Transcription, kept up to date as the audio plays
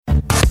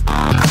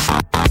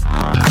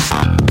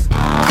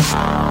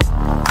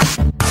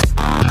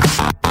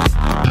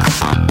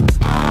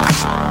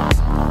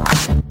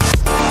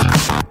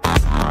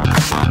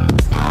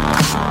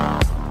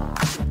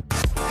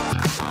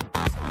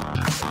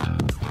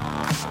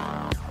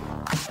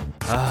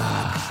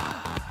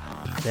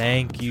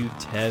Thank you,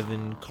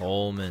 Tevin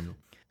Coleman.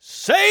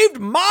 Saved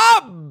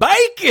my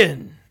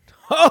bacon!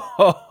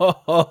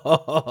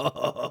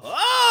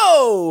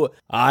 Oh,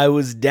 I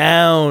was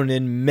down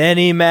in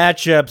many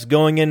matchups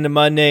going into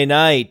Monday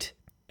night,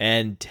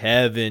 and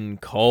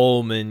Tevin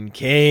Coleman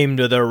came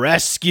to the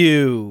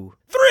rescue.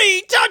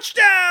 3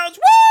 touchdowns!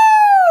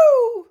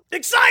 Woo!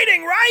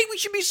 Exciting, right? We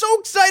should be so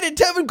excited.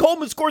 Tevin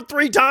Coleman scored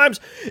 3 times.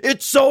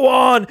 It's so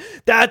on.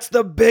 That's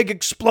the big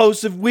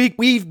explosive week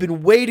we've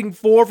been waiting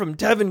for from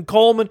Tevin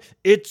Coleman.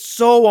 It's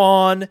so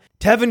on.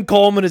 Tevin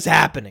Coleman is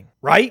happening.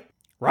 Right?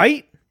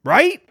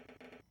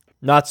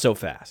 Not so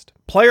fast.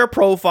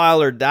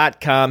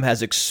 PlayerProfiler.com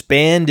has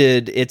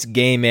expanded its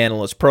game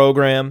analyst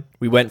program.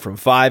 We went from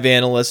 5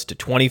 analysts to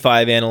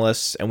 25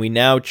 analysts, and we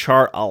now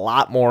chart a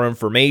lot more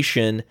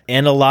information,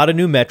 and a lot of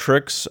new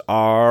metrics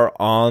are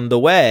on the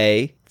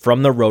way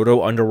from the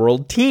Roto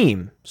Underworld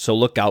team, so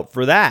look out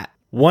for that.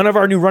 One of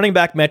our new running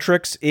back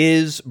metrics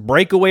is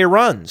breakaway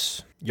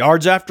runs,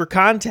 yards after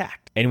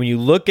contact. And when you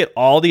look at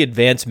all the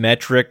advanced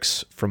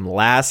metrics from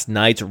last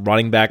night's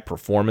running back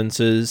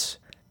performances,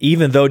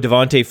 even though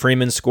Devonta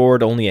Freeman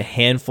scored only a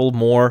handful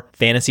more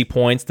fantasy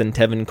points than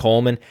Tevin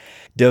Coleman,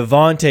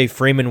 Devonta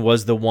Freeman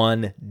was the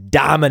one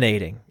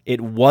dominating.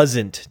 It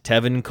wasn't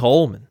Tevin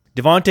Coleman.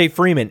 Devonta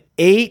Freeman,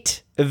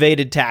 8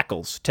 evaded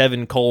tackles.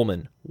 Tevin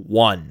Coleman,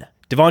 1.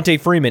 Devonta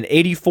Freeman,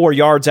 84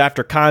 yards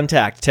after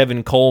contact.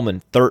 Tevin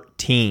Coleman,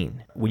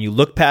 13. When you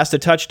look past the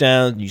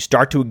touchdown, you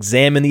start to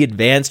examine the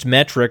advanced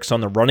metrics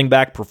on the running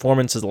back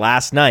performances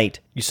last night.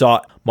 You saw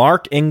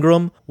Mark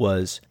Ingram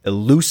was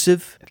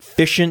elusive,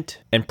 efficient,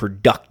 and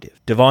productive.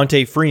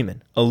 Devonta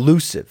Freeman,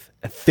 elusive,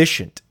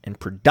 efficient, and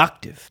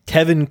productive.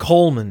 Tevin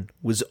Coleman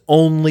was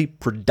only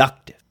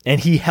productive.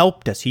 And he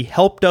helped us. He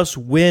helped us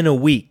win a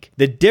week.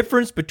 The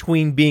difference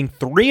between being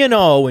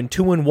 3-0 and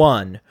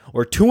 2-1,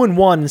 or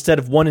 2-1 instead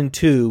of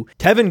 1-2,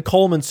 Tevin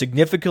Coleman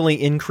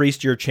significantly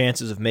increased your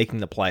chances of making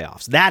the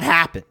playoffs. That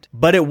happened.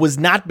 But it was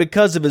not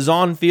because of his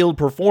on-field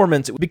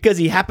performance. It was because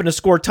he happened to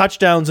score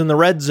touchdowns in the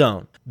red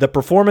zone. The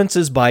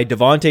performances by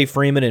Devonta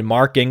Freeman and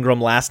Mark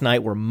Ingram last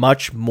night were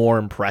much more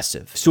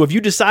impressive. So if you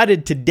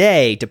decided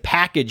today to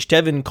package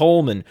Tevin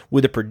Coleman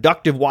with a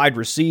productive wide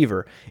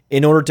receiver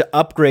in order to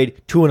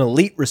upgrade to an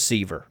elite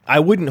receiver, I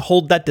wouldn't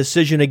hold that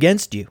decision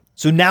against you.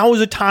 So now is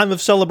a time of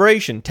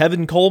celebration.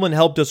 Tevin Coleman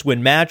helped us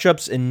win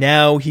matchups, and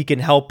now he can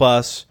help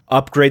us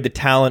upgrade the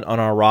talent on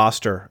our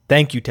roster.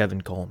 Thank you,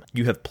 Tevin Coleman.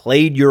 You have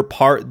played your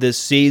part this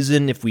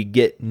season. If we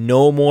get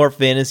no more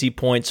fantasy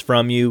points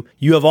from you,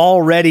 you have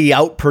already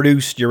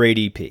outproduced your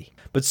ADP.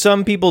 But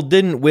some people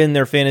didn't win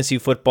their fantasy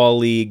football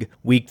league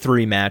week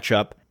 3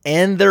 matchup,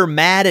 and they're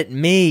mad at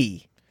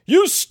me.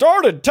 You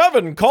started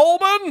Tevin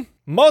Coleman?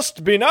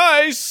 Must be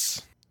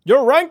nice.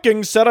 Your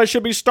rankings said I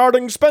should be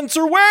starting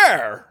Spencer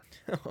Ware.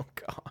 Oh,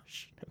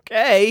 gosh.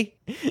 Okay.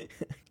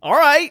 All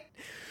right.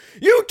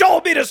 You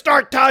told me to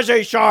start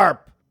Tajay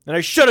Sharp, and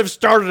I should have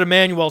started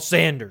Emmanuel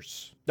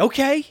Sanders.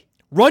 Okay.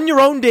 Run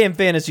your own damn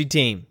fantasy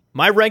team.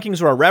 My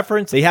rankings are a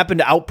reference. They happen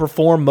to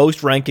outperform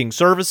most ranking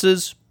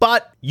services,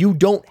 but you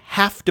don't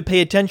have to pay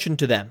attention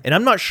to them. And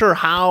I'm not sure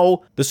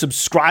how the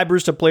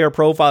subscribers to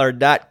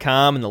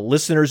PlayerProfiler.com and the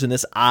listeners in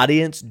this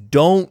audience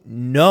don't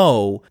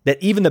know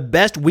that even the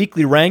best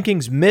weekly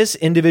rankings miss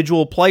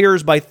individual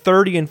players by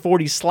 30 and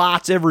 40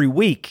 slots every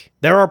week.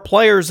 There are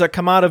players that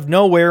come out of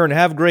nowhere and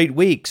have great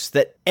weeks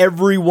that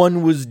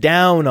everyone was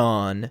down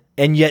on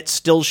and yet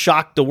still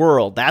shock the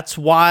world. That's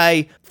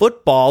why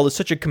football is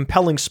such a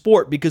compelling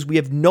sport, because we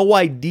have no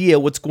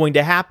idea what's going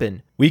to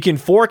happen. We can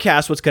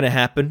forecast what's going to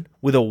happen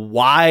with a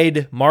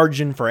wide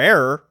margin for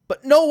error,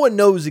 but no one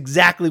knows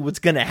exactly what's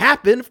going to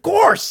happen, of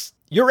course.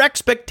 Your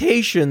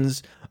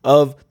expectations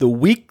of the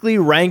weekly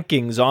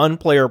rankings on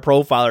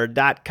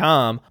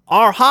PlayerProfiler.com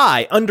are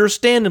high,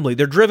 understandably.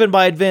 They're driven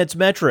by advanced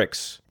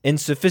metrics and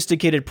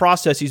sophisticated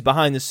processes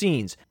behind the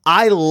scenes.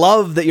 I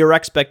love that your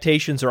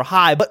expectations are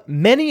high, but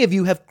many of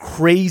you have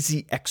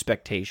crazy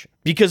expectations.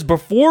 Because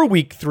before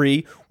week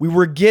 3, we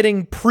were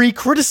getting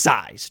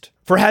pre-criticized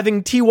for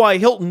having T.Y.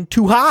 Hilton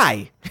too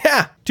high.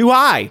 Yeah, too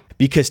high.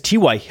 Because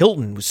T.Y.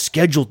 Hilton was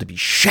scheduled to be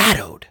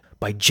shadowed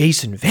by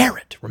Jason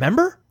Verrett.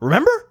 Remember?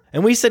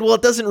 And we said, well,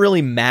 it doesn't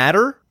really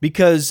matter,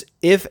 because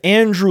if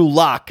Andrew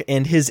Luck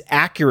and his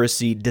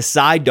accuracy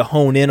decide to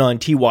hone in on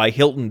T.Y.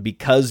 Hilton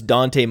because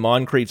Dante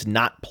Moncrief's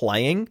not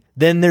playing,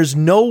 then there's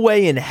no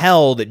way in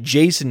hell that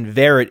Jason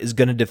Verrett is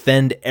going to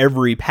defend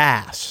every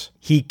pass.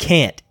 He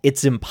can't.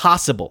 It's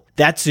impossible.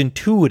 That's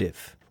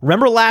intuitive.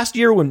 Remember last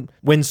year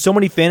when so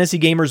many fantasy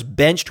gamers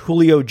benched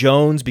Julio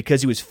Jones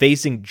because he was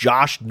facing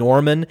Josh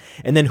Norman,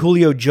 and then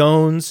Julio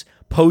Jones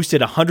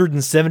posted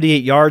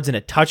 178 yards and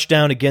a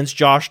touchdown against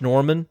Josh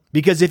Norman?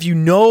 Because if you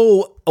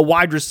know a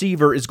wide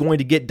receiver is going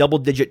to get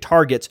double-digit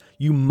targets,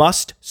 you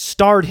must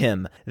start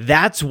him.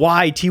 That's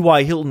why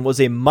T.Y. Hilton was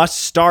a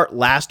must-start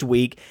last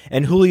week,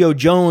 and Julio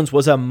Jones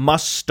was a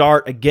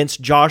must-start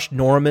against Josh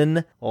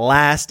Norman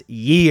last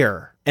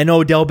year. And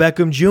Odell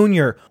Beckham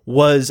Jr.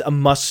 was a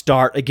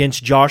must-start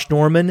against Josh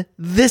Norman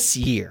this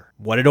year.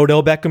 What did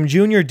Odell Beckham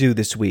Jr. do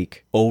this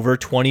week? Over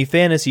 20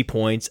 fantasy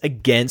points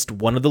against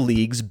one of the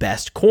league's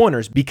best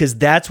corners, because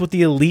that's what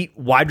the elite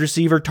wide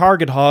receiver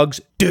target hogs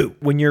do.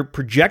 When you're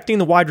projecting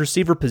the wide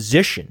receiver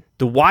position,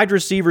 the wide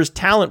receiver's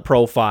talent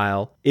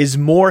profile is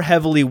more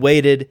heavily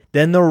weighted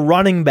than the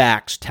running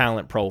back's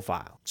talent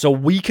profile. So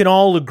we can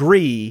all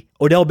agree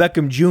Odell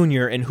Beckham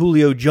Jr. and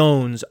Julio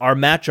Jones are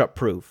matchup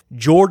proof.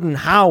 Jordan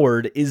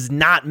Howard is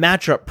not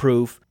matchup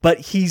proof, but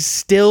he's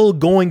still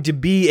going to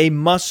be a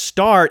must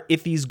start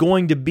if he's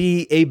going to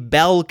be a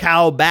bell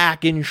cow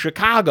back in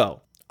Chicago.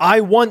 I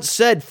once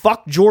said,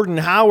 fuck Jordan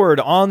Howard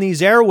on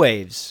these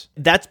airwaves.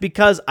 That's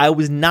because I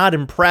was not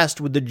impressed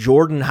with the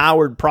Jordan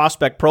Howard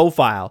prospect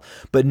profile.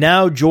 But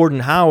now Jordan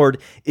Howard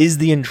is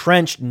the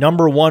entrenched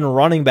number one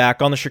running back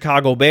on the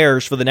Chicago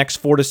Bears for the next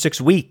 4 to 6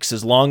 weeks,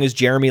 as long as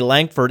Jeremy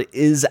Langford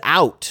is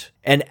out.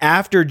 And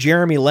after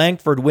Jeremy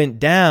Langford went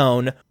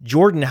down,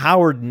 Jordan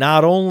Howard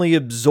not only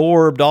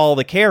absorbed all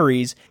the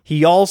carries,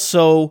 he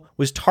also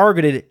was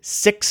targeted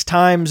 6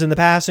 times in the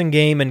passing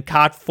game and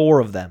caught 4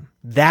 of them.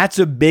 That's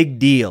a big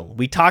deal.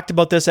 We talked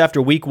about this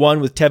after week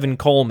 1 with Tevin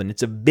Coleman.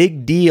 It's a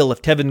big deal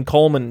if Tevin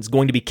Coleman is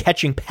going to be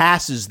catching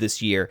passes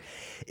this year.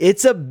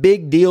 It's a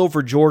big deal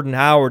for Jordan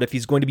Howard if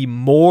he's going to be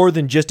more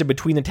than just a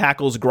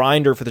between-the-tackles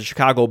grinder for the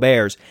Chicago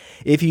Bears.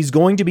 If he's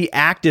going to be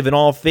active in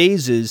all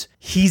phases,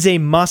 he's a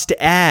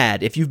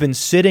must-add. If you've been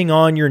sitting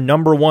on your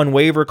number one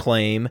waiver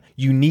claim,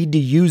 you need to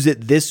use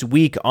it this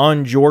week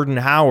on Jordan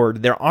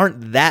Howard. There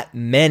aren't that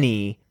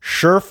many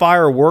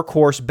surefire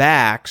workhorse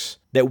backs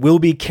that will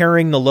be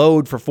carrying the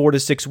load for 4 to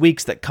 6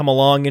 weeks that come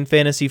along in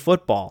fantasy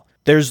football.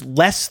 There's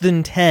less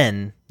than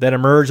 10 that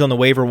emerge on the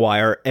waiver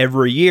wire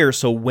every year,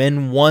 so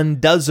when one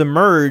does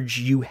emerge,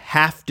 you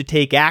have to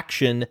take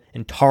action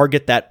and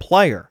target that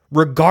player,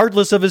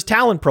 regardless of his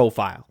talent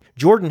profile.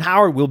 Jordan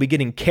Howard will be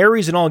getting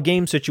carries in all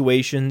game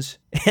situations,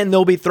 and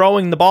they'll be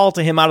throwing the ball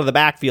to him out of the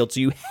backfield, so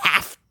you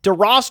have to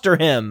roster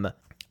him.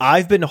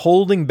 I've been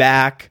holding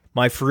back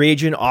my free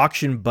agent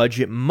auction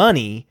budget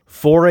money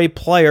for a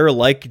player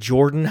like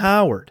Jordan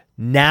Howard.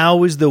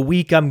 Now is the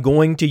week I'm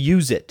going to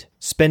use it,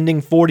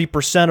 spending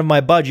 40% of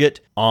my budget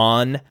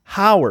on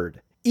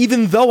Howard.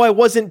 Even though I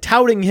wasn't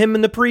touting him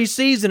in the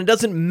preseason, it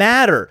doesn't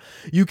matter.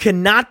 You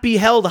cannot be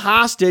held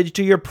hostage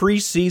to your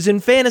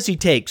preseason fantasy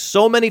takes.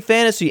 So many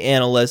fantasy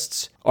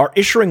analysts are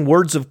issuing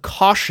words of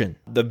caution.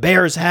 The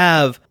Bears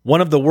have one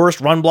of the worst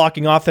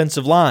run-blocking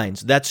offensive lines.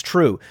 That's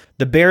true.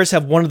 The Bears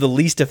have one of the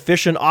least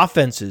efficient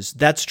offenses.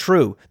 That's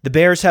true. The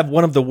Bears have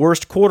one of the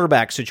worst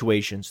quarterback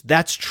situations.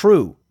 That's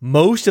true.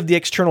 Most of the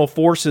external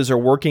forces are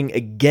working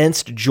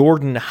against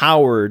Jordan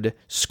Howard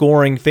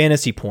scoring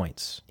fantasy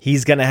points.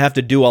 He's going to have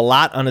to do a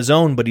lot on his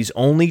own, but he's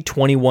only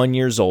 21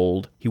 years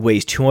old. He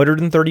weighs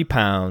 230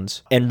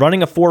 pounds. And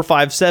running a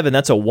 4.57,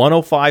 that's a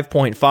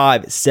 105.5,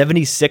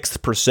 76th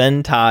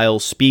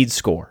percentile speed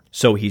score.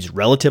 So he's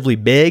relatively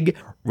big,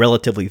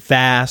 relatively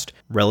fast,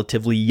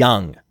 relatively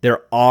young.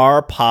 There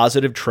are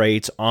positive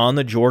traits on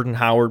the Jordan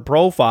Howard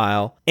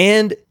profile.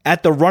 And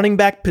at the running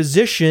back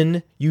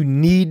position, you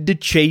need to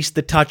chase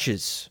the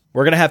touches.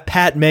 We're going to have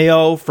Pat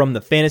Mayo from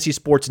the Fantasy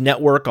Sports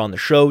Network on the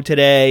show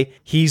today.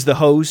 He's the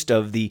host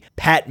of the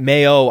Pat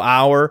Mayo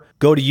Hour.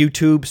 Go to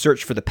YouTube,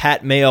 search for the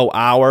Pat Mayo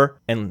Hour,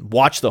 and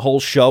watch the whole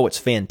show. It's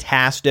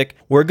fantastic.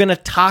 We're going to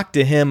talk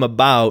to him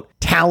about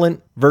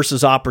talent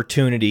versus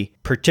opportunity,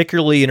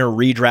 particularly in a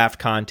redraft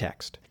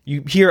context.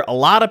 You hear a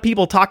lot of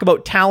people talk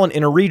about talent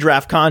in a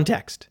redraft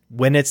context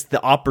when it's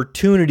the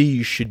opportunity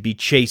you should be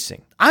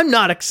chasing. I'm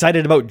not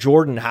excited about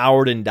Jordan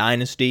Howard in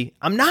Dynasty.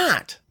 I'm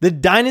not. The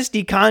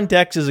Dynasty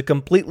context is a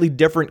completely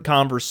different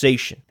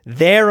conversation.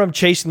 There, I'm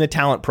chasing the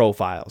talent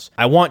profiles.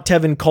 I want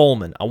Tevin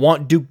Coleman. I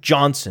want Duke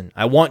Johnson.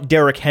 I want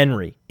Derrick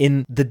Henry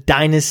in the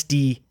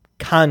Dynasty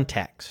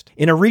context.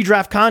 In a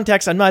redraft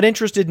context, I'm not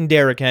interested in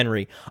Derrick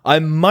Henry.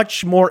 I'm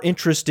much more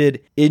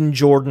interested in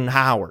Jordan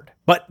Howard.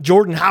 But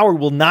Jordan Howard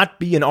will not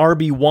be an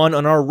RB1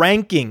 on our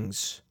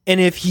rankings. And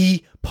if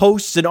he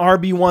posts an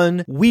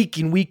RB1 week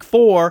in week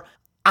 4,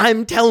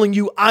 I'm telling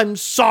you, I'm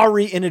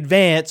sorry in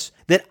advance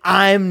that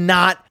I'm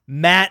not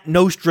Matt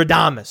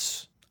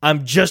Nostradamus.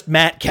 I'm just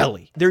Matt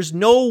Kelly. There's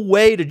no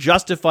way to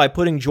justify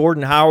putting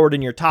Jordan Howard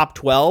in your top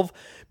 12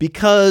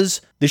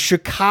 because the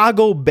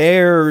Chicago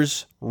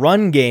Bears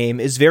run game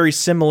is very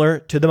similar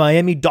to the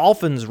Miami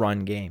Dolphins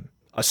run game.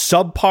 A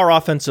subpar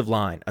offensive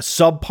line, a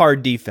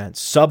subpar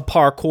defense,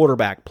 subpar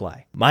quarterback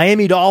play.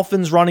 Miami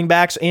Dolphins running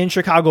backs and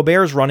Chicago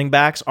Bears running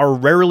backs are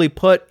rarely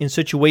put in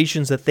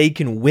situations that they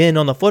can win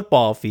on the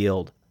football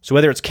field. So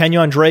whether it's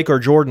Kenyon Drake or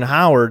Jordan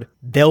Howard,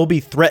 they'll be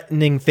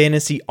threatening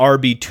fantasy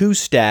RB2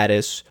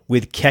 status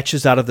with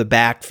catches out of the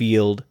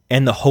backfield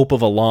and the hope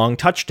of a long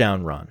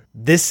touchdown run.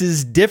 This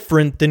is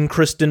different than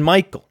Christine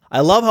Michael. I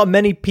love how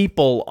many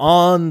people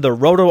on the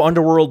Roto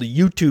Underworld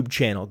YouTube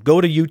channel, go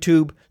to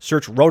YouTube,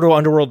 search Roto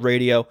Underworld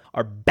Radio,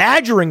 are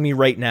badgering me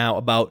right now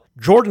about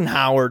Jordan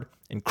Howard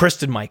and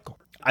Christine Michael.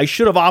 I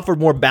should have offered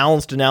more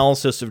balanced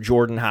analysis of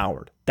Jordan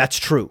Howard. That's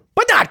true.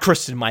 But not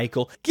Christine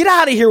Michael. Get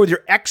out of here with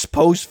your ex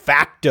post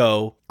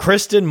facto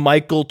Christine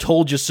Michael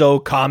told you so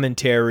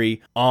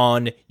commentary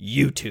on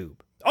YouTube.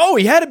 Oh,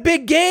 he had a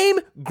big game?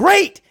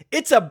 Great.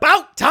 It's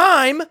about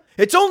time.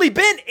 It's only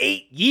been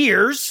 8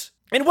 years.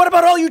 And what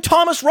about all you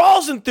Thomas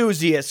Rawls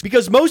enthusiasts?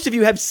 Because most of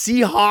you have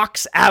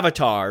Seahawks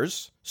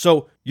avatars.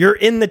 So you're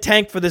in the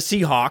tank for the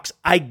Seahawks.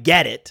 I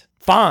get it.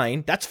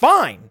 Fine. That's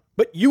fine.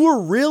 But you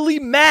were really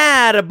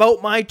mad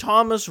about my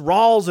Thomas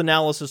Rawls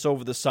analysis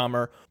over the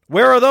summer.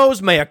 Where are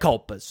those mea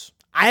culpas?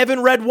 I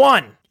haven't read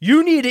one.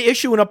 You need to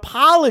issue an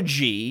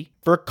apology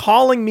for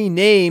calling me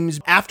names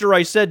after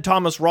I said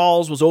Thomas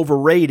Rawls was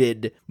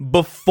overrated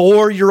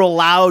before you're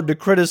allowed to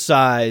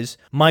criticize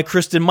my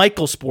Kristen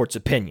Michael sports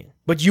opinion.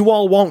 But you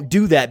all won't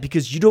do that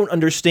because you don't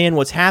understand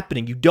what's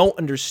happening. You don't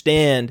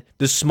understand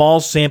the small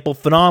sample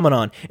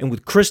phenomenon. And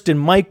with Kristen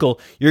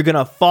Michael, you're going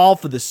to fall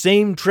for the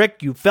same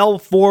trick you fell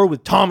for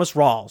with Thomas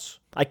Rawls.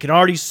 I can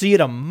already see it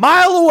a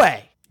mile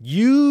away.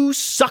 You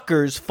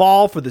suckers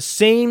fall for the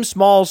same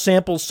small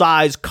sample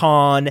size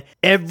con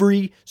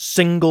every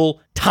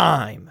single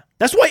time.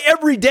 That's why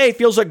every day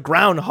feels like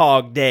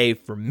Groundhog Day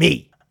for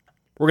me.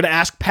 We're going to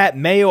ask Pat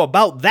Mayo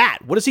about that.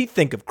 What does he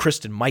think of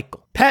Kristen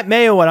Michael? Pat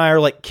Mayo and I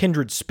are like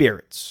kindred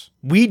spirits.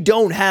 We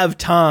don't have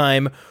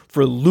time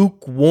for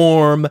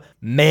lukewarm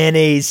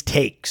mayonnaise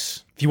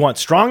takes. If you want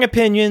strong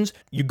opinions,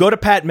 you go to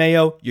Pat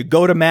Mayo, you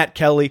go to Matt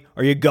Kelly,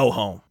 or you go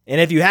home. And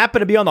if you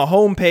happen to be on the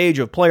homepage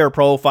of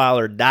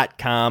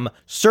playerprofiler.com,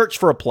 search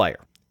for a player.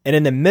 And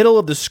in the middle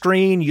of the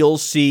screen, you'll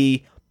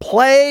see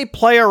Play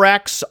Player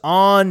X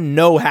on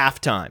No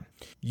Halftime.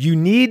 You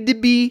need to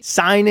be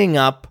signing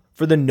up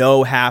for the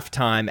No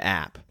Halftime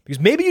app. Because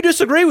maybe you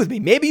disagree with me.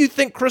 Maybe you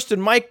think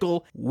Kristen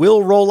Michael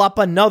will roll up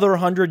another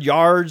 100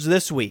 yards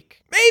this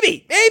week.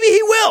 Maybe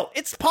he will.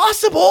 It's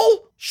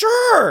possible.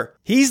 Sure.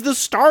 He's the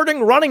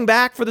starting running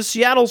back for the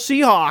Seattle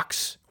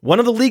Seahawks, one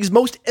of the league's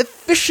most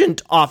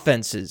efficient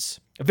offenses.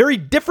 A very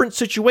different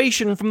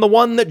situation from the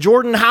one that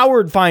Jordan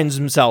Howard finds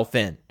himself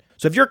in.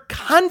 So if you're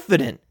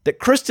confident that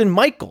Kristen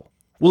Michael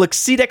will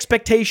exceed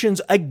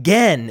expectations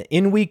again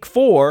in week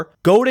 4,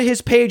 go to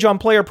his page on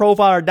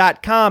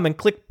playerprofiler.com and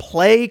click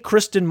Play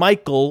Kristen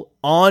Michael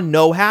on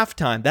No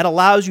Halftime. That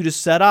allows you to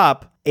set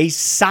up a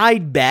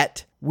side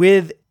bet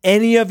with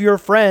any of your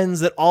friends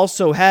that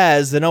also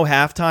has the No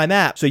Halftime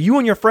app. So you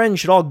and your friends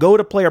should all go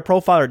to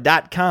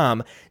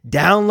playerprofiler.com,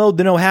 download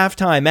the No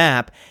Halftime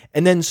app,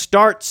 and then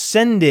start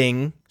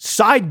sending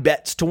side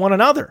bets to one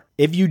another.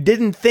 If you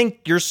didn't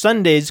think your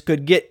Sundays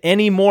could get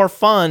any more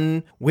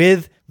fun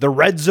with the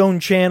Red Zone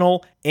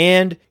channel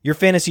and your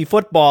fantasy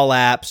football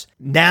apps,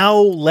 now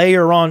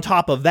layer on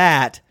top of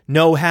that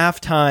No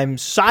Halftime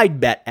side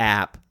bet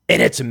app,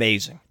 and it's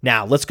amazing.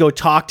 Now, let's go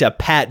talk to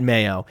Pat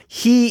Mayo.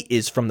 He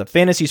is from the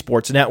Fantasy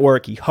Sports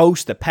Network. He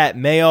hosts the Pat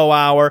Mayo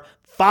Hour.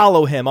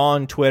 Follow him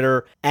on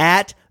Twitter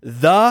at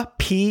the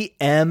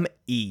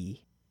PME.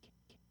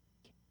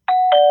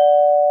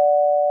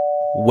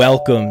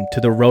 Welcome to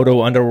the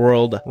Roto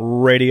Underworld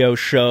radio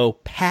show,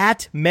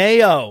 Pat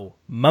Mayo.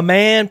 My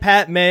man,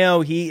 Pat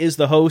Mayo, he is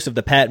the host of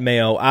the Pat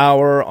Mayo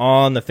Hour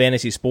on the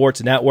Fantasy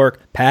Sports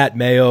Network. Pat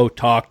Mayo,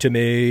 talk to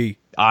me.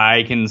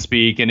 I can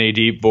speak in a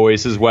deep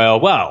voice as well.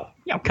 Well,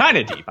 yeah, I'm kind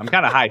of deep. I'm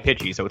kind of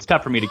high-pitchy, so it's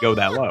tough for me to go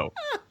that low.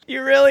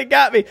 You really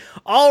got me.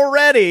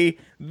 Already,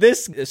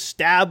 this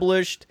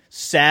established,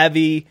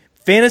 savvy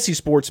fantasy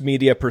sports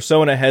media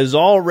persona has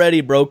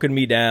already broken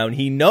me down.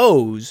 He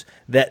knows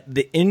that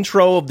the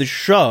intro of the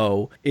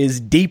show is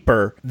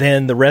deeper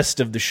than the rest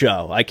of the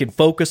show. I can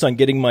focus on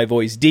getting my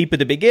voice deep at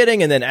the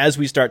beginning, and then as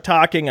we start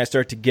talking, I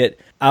start to get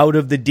out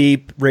of the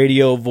deep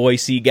radio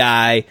voicey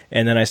guy,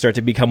 and then I start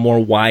to become more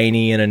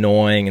whiny and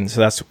annoying, and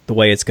so that's the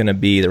way it's going to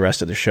be the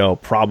rest of the show,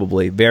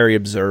 probably. Very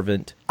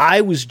observant.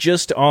 I was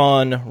just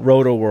on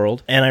Roto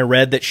World, and I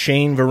read that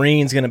Shane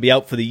Vereen's going to be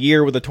out for the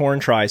year with a torn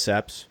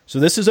triceps. So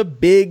this is a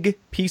big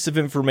piece of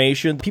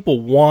information. People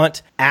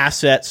want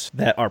assets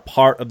that are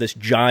part of this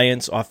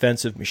Giants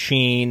offensive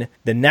machine.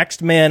 The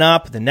next man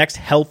up, the next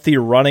healthy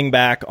running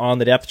back on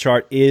the depth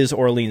chart is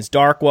Orleans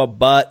Darkwa,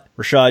 but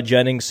Rashad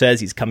Jennings says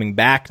he's coming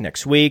back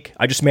next week.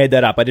 I just made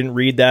that up. I didn't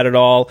read that at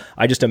all.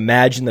 I just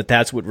imagine that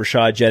that's what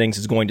Rashad Jennings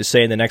is going to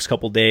say in the next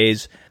couple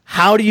days.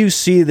 How do you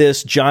see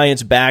this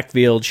Giants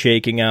backfield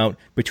shaking out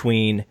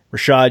between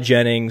Rashad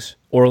Jennings,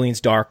 Orleans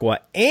Darkwa,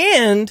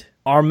 and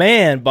our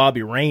man,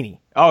 Bobby Rainey?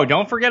 Oh,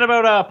 don't forget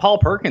about Paul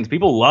Perkins.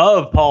 People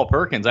love Paul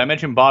Perkins. I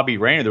mentioned Bobby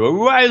Rainey.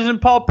 Why isn't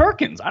Paul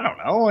Perkins? I don't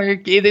know.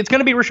 It's going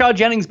to be Rashad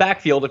Jennings'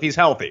 backfield if he's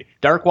healthy.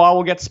 Darkwa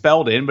will get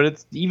spelled in, but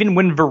it's even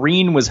when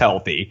Vereen was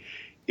healthy,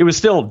 it was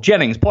still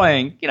Jennings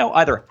playing,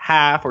 either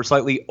half or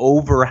slightly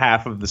over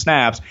half of the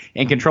snaps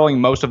and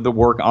controlling most of the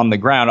work on the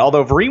ground.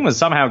 Although Vereen was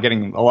somehow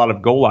getting a lot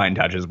of goal line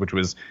touches, which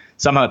was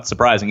somewhat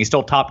surprising. He's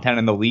still top 10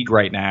 in the league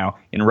right now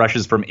in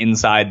rushes from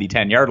inside the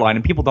 10-yard line.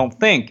 And people don't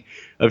think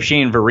of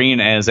Shane Vereen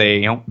as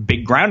a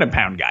big ground and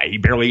pound guy. He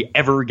barely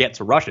ever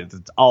gets rushes.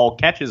 It's all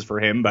catches for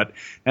him, but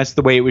that's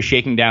the way it was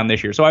shaking down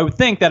this year. So I would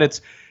think that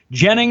it's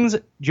Jennings'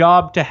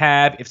 job to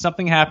have. If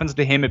something happens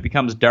to him, it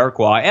becomes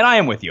Darkwa. And I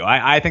am with you.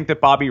 I think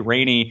that Bobby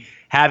Rainey,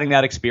 having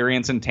that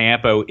experience in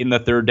Tampa in the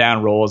third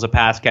down role as a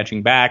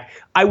pass-catching back,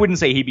 I wouldn't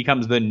say he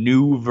becomes the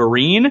new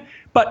Vereen,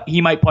 but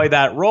he might play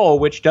that role,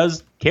 which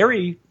does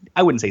carry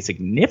I wouldn't say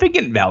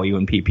significant value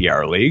in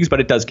PPR leagues, but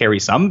it does carry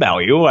some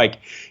value. Like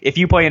if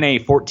you play in a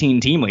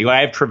 14-team league,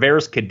 I have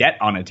Traverse Cadet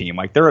on a team.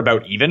 Like they're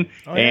about even,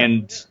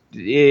 and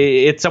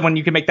it's someone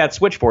you can make that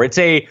switch for. It's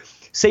a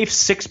safe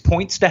 6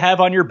 points to have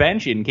on your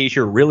bench in case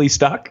you're really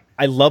stuck.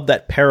 I love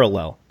that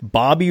parallel.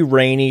 Bobby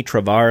Rainey,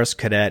 Travaris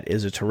Cadet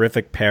is a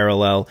terrific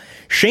parallel.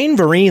 Shane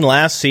Vereen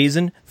last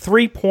season,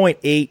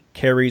 3.8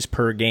 carries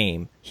per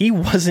game. He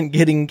wasn't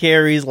getting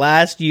carries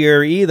last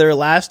year either.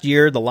 Last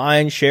year, the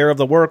lion's share of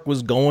the work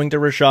was going to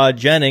Rashad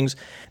Jennings.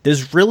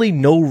 There's really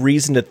no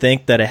reason to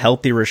think that a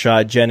healthy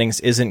Rashad Jennings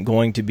isn't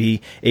going to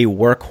be a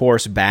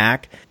workhorse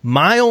back.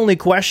 My only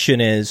question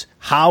is,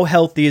 how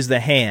healthy is the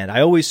hand?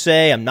 I always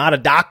say I'm not a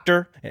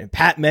doctor, and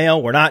Pat Mayo,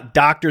 we're not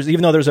doctors,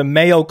 even though there's a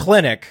Mayo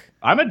Clinic.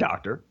 I'm a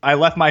doctor. I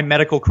left my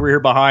medical career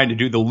behind to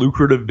do the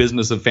lucrative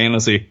business of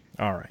fantasy.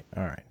 All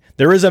right.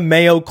 There is a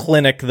Mayo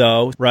Clinic,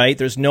 though, right?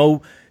 There's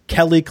no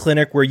Kelly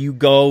Clinic where you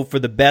go for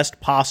the best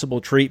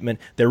possible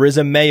treatment. There is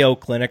a Mayo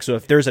Clinic, so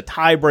if there's a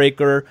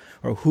tiebreaker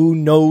or who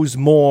knows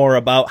more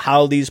about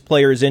how these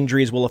players'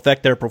 injuries will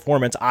affect their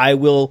performance, I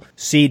will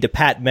cede to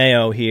Pat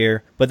Mayo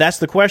here. But that's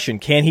the question.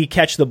 Can he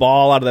catch the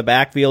ball out of the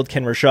backfield?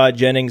 Can Rashad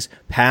Jennings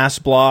pass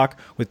block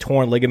with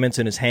torn ligaments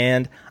in his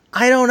hand?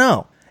 I don't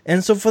know.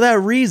 And so for that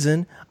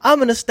reason, I'm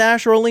going to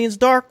stash Orleans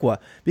Darkwa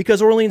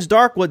because Orleans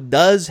Darkwa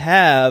does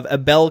have a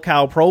bell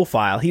cow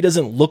profile. He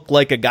doesn't look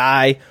like a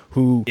guy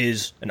who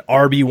is an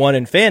RB1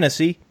 in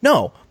fantasy.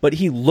 No, but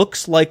he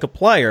looks like a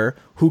player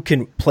who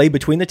can play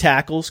between the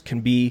tackles,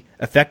 can be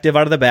effective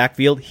out of the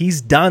backfield.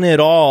 He's done it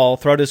all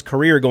throughout his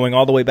career going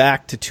all the way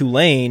back to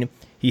Tulane.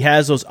 He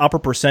has those upper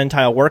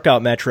percentile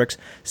workout metrics,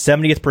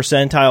 70th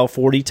percentile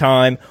 40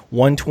 time,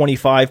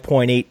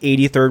 125.8,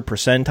 83rd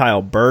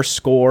percentile burst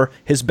score.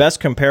 His best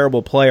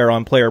comparable player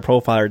on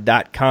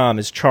playerprofiler.com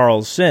is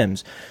Charles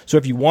Sims. So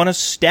if you want to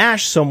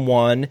stash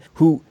someone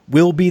who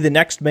will be the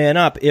next man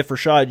up if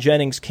Rashad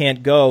Jennings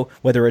can't go,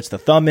 whether it's the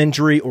thumb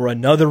injury or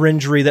another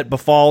injury that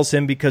befalls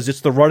him because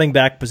it's the running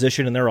back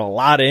position and there are a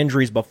lot of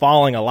injuries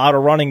befalling a lot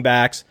of running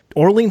backs,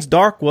 Orleans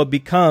Darkwa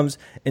becomes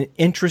an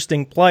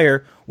interesting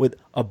player with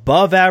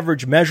above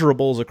average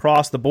measurables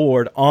across the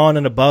board on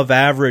an above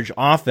average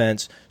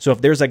offense. So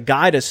if there's a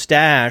guy to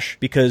stash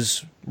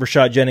because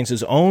Rashad Jennings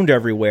is owned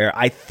everywhere,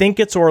 I think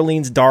it's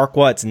Orleans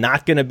Darkwa. It's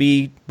not going to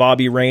be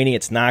Bobby Rainey.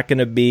 It's not going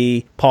to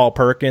be Paul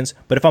Perkins.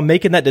 But if I'm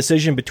making that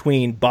decision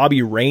between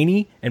Bobby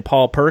Rainey and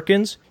Paul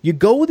Perkins, you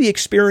go with the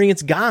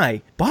experienced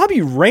guy.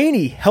 Bobby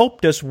Rainey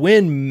helped us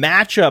win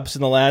matchups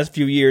in the last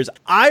few years.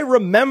 I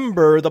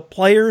remember the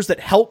players that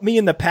helped me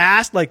in the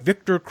past, like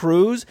Victor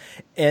Cruz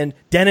and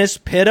Dennis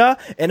Pitta,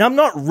 and I'm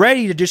not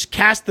ready to just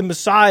cast them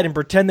aside and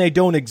pretend they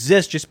don't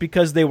exist just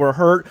because they were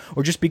hurt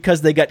or just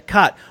because they got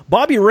cut.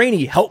 Bobby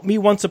Rainey helped me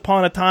once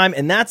upon a time,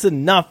 and that's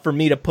enough for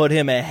me to put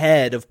him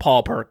ahead of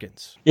Paul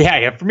Perkins.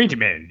 Yeah, for me too,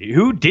 man.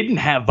 Who didn't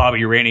have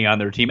Bobby Rainey on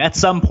their team at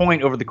some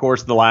point over the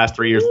course of the last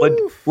 3 years?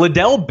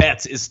 Liddell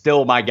Betts is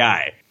still my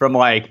guy from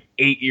like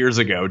 8 years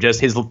ago.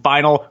 Just his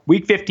final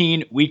week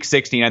 15, week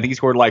 16. I think he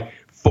scored like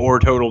 4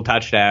 total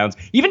touchdowns.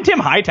 Even Tim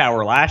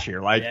Hightower last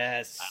year. Like,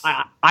 yes.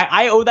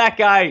 I owe that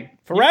guy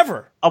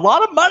forever a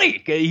lot of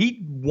money. He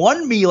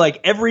won me like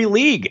every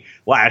league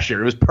last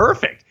year. It was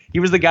perfect. He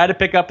was the guy to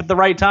pick up at the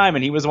right time,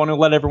 and he was the one who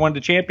led everyone to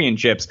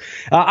championships.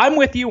 I'm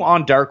with you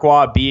on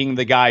Darkwa being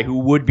the guy who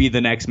would be the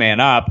next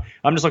man up.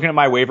 I'm just looking at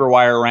my waiver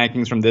wire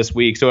rankings from this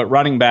week. So at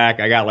running back,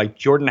 I got like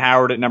Jordan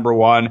Howard at number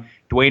 1,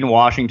 Dwayne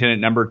Washington at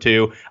number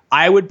 2.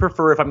 I would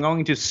prefer, if I'm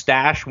going to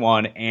stash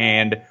one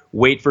and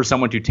wait for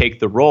someone to take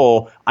the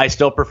role, I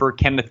still prefer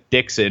Kenneth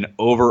Dixon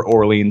over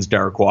Orleans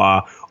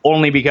Darkwa,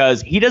 only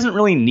because he doesn't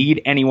really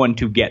need anyone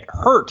to get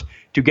hurt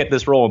to get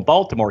this role in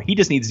Baltimore. He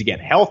just needs to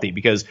get healthy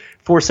because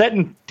Forsett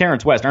and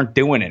Terrence West aren't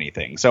doing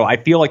anything. So I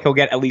feel like he'll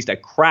get at least a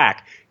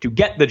crack to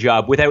get the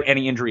job without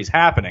any injuries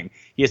happening.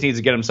 He just needs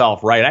to get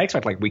himself right. I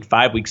expect like week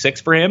 5, week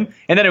 6 for him,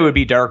 and then it would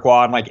be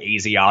Darkwa and like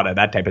Asiata,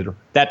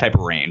 that type of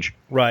range.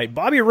 Right.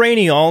 Bobby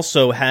Rainey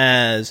also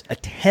has a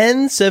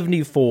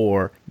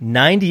 1074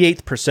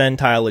 98th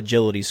percentile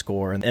agility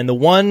score, and the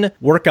one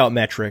workout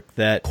metric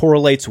that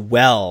correlates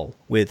well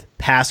with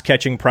pass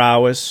catching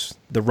prowess.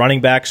 The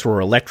running backs who are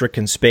electric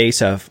in space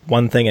have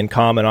one thing in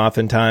common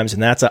oftentimes,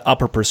 and that's an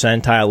upper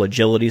percentile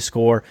agility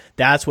score.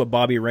 That's what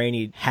Bobby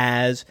Rainey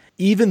has,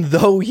 even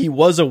though he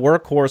was a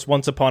workhorse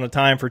once upon a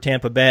time for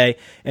Tampa Bay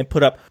and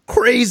put up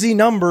crazy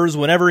numbers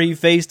whenever he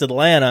faced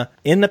Atlanta.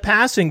 In the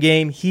passing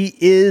game, he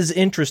is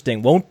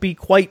interesting. Won't be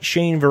quite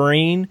Shane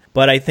Vereen,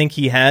 but I think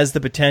he has the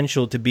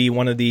potential to be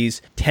one of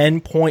these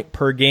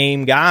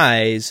 10-point-per-game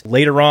guys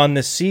later on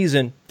this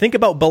season. Think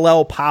about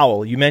Bilal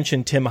Powell. You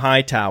mentioned Tim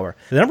Hightower.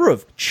 The number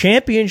of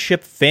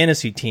championship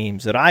fantasy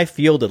teams that I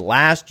fielded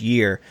last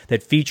year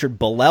that featured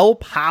Bilal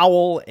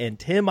Powell and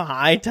Tim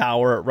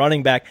Hightower at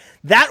running back,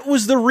 that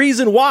was the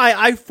reason why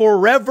I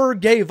forever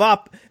gave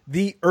up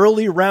the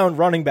early round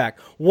running back.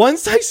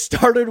 Once I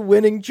started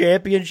winning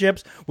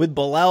championships with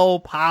Bilal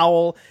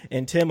Powell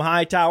and Tim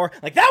Hightower,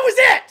 like that was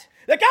it.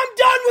 Like I'm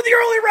done with the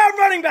early round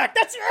running back.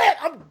 That's it.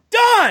 I'm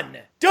done.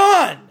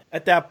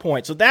 at that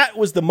point. So that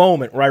was the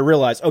moment where I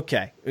realized,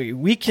 okay,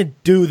 we can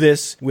do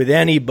this with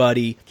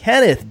anybody.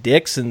 Kenneth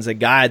Dixon's a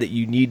guy that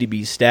you need to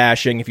be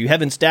stashing. If you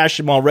haven't stashed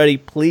him already,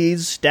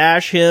 please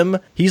stash him.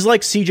 He's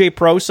like CJ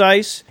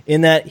Prosise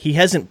in that he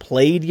hasn't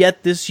played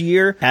yet this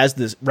year, has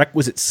this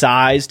requisite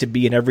size to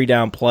be an every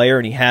down player,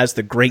 and he has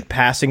the great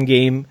passing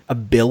game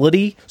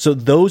ability. So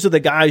those are the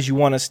guys you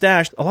want to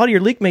stash. A lot of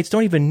your league mates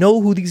don't even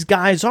know who these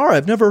guys are.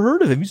 I've never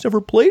heard of him. He's never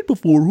played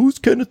before. Who's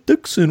Kenneth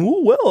Dixon?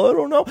 Oh, well, I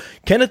don't know.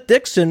 Kenneth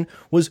Dixon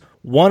was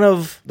one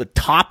of the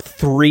top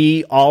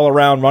 3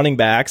 all-around running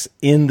backs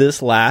in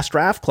this last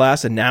draft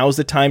class, and now's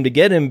the time to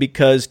get him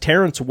because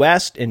Terrence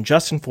West and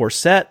Justin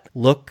Forsett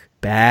look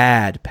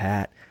bad,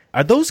 Pat.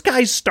 Are those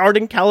guys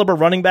starting caliber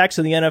running backs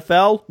in the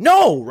NFL?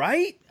 No,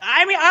 right?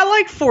 I mean, I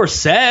like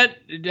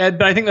Forsett,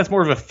 but I think that's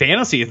more of a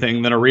fantasy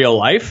thing than a real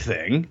life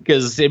thing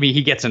because, I mean,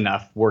 he gets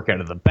enough work out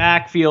of the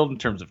backfield in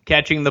terms of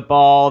catching the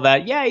ball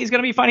that, yeah, he's going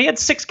to be fine. He had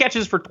 6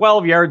 catches for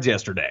 12 yards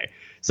yesterday.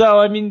 So,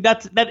 I mean,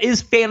 that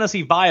is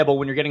fantasy viable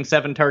when you're getting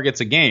 7 targets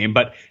a game.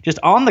 But just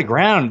on the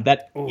ground,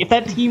 if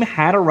that team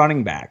had a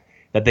running back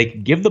that they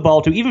could give the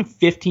ball to even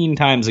 15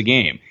 times a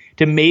game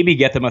to maybe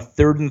get them a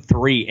 3rd and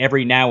 3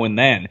 every now and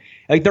then,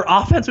 like their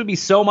offense would be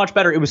so much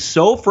better. It was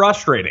so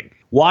frustrating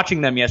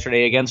watching them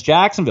yesterday against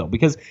Jacksonville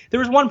because there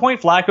was one point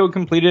Flacco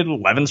completed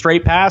 11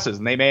 straight passes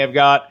and they may have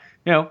got,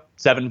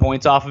 7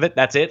 points off of it.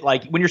 That's it.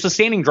 Like when you're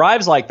sustaining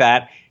drives like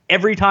that,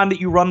 every time that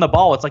you run the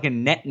ball, it's like a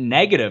net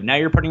negative. Now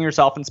you're putting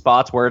yourself in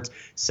spots where it's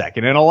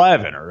 2nd and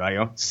 11 or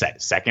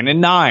 2nd and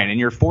 9, and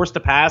you're forced to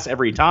pass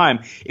every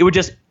time. It would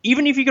just,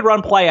 even if you could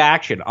run play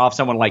action off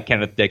someone like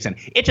Kenneth Dixon,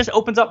 it just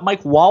opens up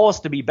Mike Wallace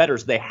to be better.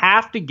 So they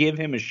have to give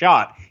him a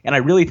shot, and I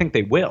really think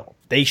they will.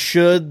 They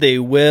should. They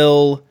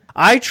will.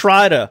 I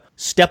try to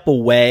step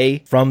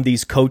away from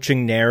these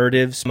coaching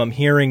narratives. I'm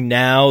hearing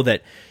now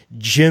that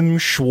Jim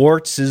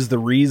Schwartz is the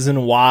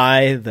reason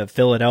why the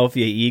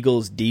Philadelphia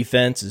Eagles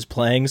defense is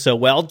playing so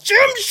well.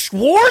 Jim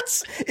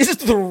Schwartz is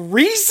the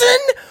reason?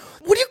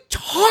 What are you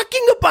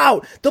talking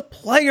about? The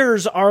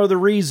players are the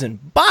reason.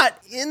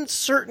 But in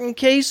certain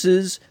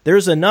cases,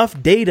 there's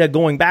enough data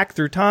going back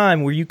through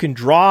time where you can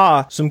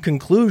draw some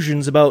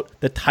conclusions about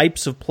the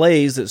types of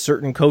plays that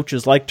certain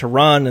coaches like to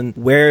run and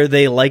where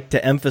they like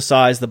to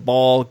emphasize the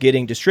ball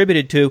getting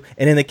distributed to.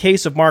 And in the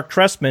case of Mark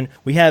Trestman,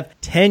 we have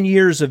 10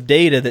 years of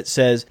data that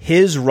says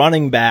his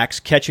running backs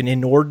catch an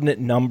inordinate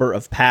number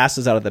of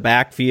passes out of the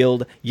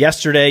backfield.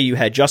 Yesterday, you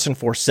had Justin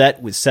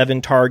Forsett with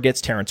 7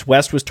 targets. Terrence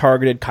West was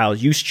targeted. Kyle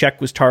Juszczyk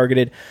was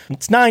targeted.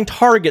 It's 9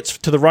 targets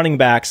to the running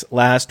backs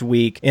last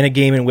week in a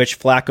game in which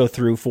Flacco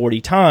threw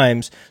 40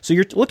 times. So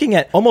you're looking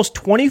at almost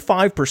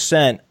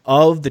 25%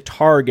 of the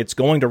targets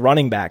going to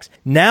running backs.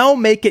 Now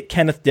make it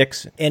Kenneth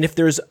Dixon. And if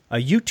there's a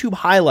YouTube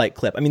highlight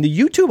clip, I mean, the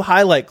YouTube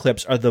highlight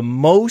clips are the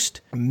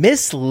most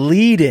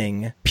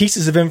misleading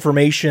pieces of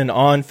information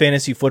on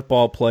fantasy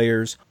football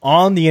players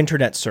on the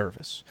internet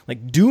service.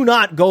 Like, do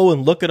not go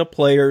and look at a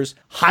player's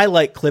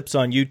highlight clips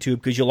on YouTube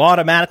because you'll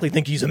automatically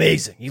think he's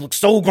amazing. He looks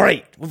so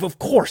great. Of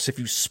course, if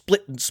you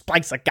split and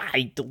splice a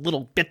guy to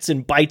little bits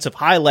and bites of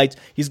highlights,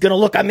 he's going to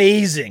look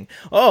amazing.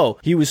 Oh,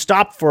 he was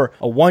stopped for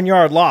a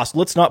 1-yard loss.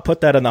 Let's not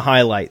put that in the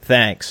highlight.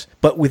 Thanks.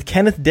 But with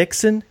Kenneth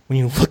Dixon, when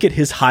you look at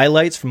his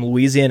highlights from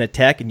Louisiana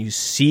Tech and you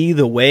see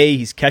the way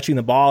he's catching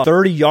the ball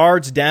 30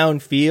 yards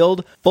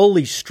downfield,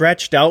 fully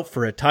stretched out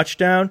for a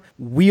touchdown,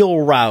 wheel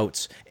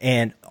routes,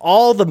 and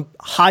all the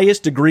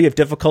highest degree of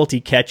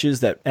difficulty catches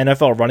that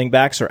NFL running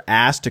backs are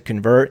asked to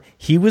convert,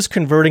 he was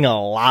converting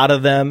a lot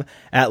of them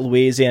at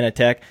Louisiana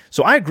Tech.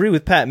 So I agree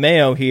with Pat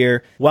Mayo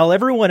here. While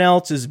everyone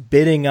else is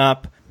bidding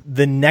up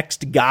the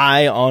next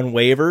guy on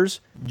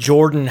waivers,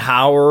 Jordan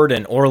Howard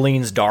and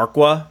Orleans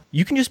Darkwa,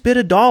 you can just bid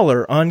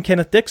 $1 on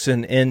Kenneth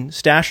Dixon and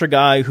stash a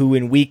guy who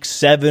in week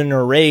 7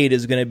 or 8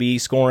 is going to be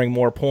scoring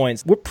more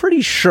points. We're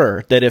pretty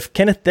sure that if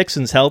Kenneth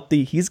Dixon's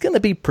healthy, he's going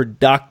to be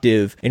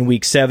productive in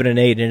week 7 and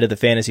 8 into the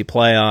fantasy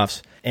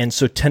playoffs. And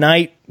so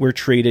tonight we're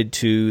treated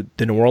to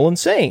the New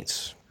Orleans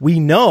Saints. We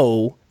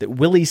know that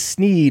Willie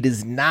Snead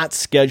is not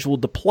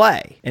scheduled to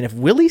play. And if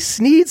Willie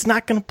Snead's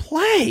not going to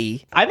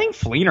play... I think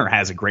Fleener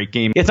has a great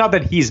game. It's not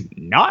that he's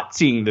not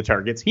seeing the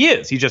targets. He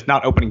is. He's just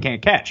not open and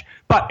can't catch.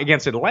 But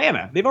against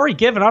Atlanta, they've already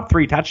given up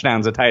 3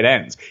 touchdowns at tight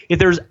ends. If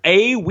there's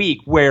a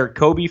week where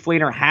Kobe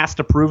Fleener has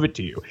to prove it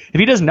to you, if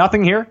he does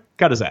nothing here,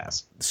 cut his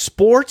ass.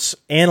 Sports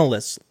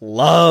analysts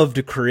love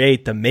to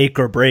create the make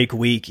or break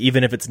week,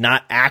 even if it's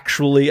not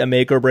actually a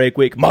make or break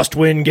week. Must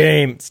win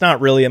game. It's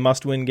not really a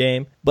must win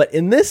game. But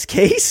in this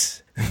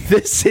case,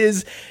 this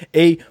is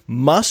a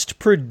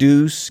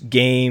must-produce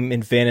game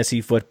in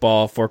fantasy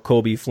football for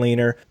Kobe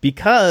Fleener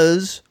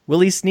because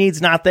Willie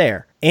Snead's not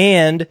there.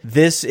 And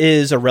this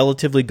is a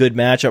relatively good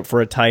matchup for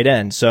a tight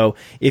end. So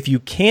if you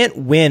can't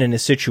win in a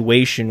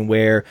situation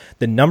where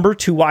the number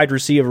 2 wide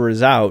receiver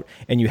is out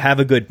and you have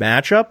a good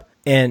matchup,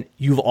 and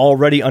you've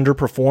already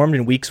underperformed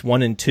in weeks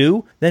 1 and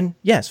 2, then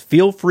yes,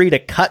 feel free to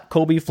cut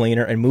Coby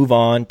Fleener and move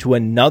on to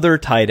another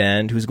tight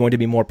end who's going to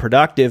be more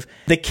productive.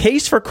 The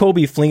case for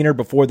Coby Fleener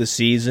before the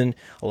season,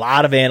 a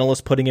lot of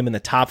analysts putting him in the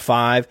top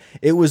 5,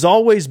 it was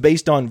always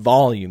based on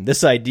volume.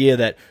 This idea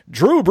that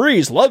Drew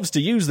Brees loves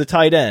to use the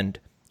tight end.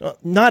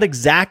 Not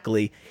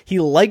exactly. He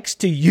likes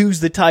to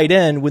use the tight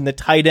end when the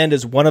tight end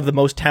is one of the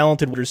most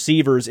talented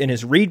receivers in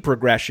his read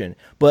progression.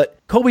 But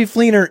Coby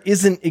Fleener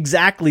isn't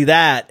exactly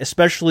that,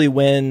 especially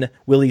when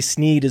Willie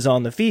Snead is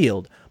on the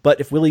field. But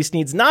if Willie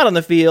Snead's not on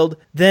the field,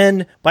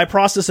 then by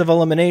process of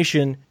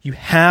elimination, you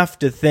have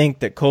to think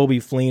that Coby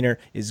Fleener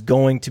is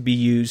going to be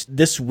used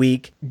this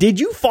week. Did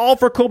you fall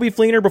for Coby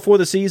Fleener before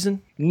the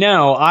season?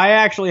 No, I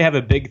actually have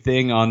a big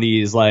thing on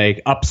these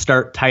like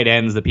upstart tight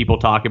ends that people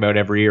talk about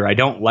every year. I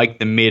don't like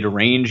the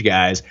mid-range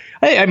guys.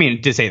 I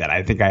mean, to say that,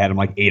 I think I had him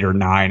like 8 or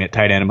 9 at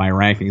tight end in my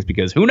rankings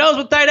because who knows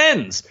with tight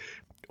ends?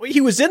 He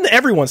was in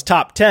everyone's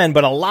top 10,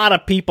 but a lot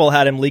of people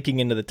had him leaking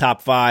into the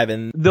top 5.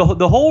 And the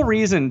whole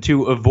reason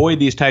to avoid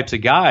these types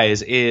of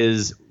guys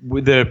is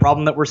the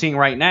problem that we're seeing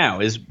right now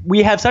is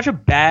we have such a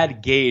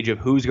bad gauge of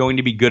who's going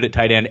to be good at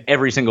tight end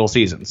every single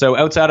season. So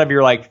outside of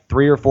your like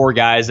 3 or 4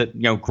 guys that,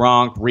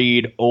 Gronk,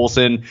 Reed,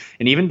 Olsen,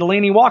 and even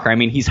Delaney Walker, I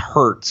mean, he's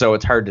hurt, so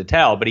it's hard to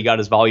tell, but he got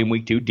his volume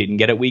week 2, didn't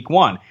get it week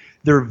 1.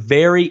 They're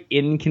very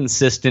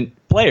inconsistent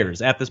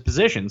players at this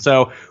position.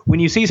 So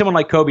when you see someone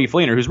like Coby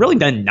Fleener, who's really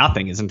done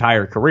nothing his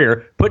entire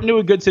career, put into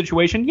a good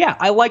situation, yeah,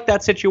 I like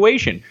that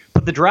situation.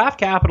 But the draft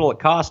capital it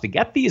costs to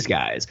get these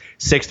guys,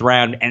 6th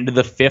round, end of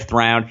the 5th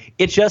round,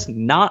 it's just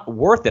not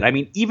worth it. I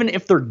mean, even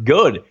if they're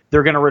good,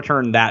 they're going to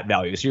return that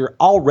value. So you're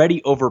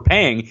already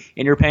overpaying,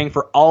 and you're paying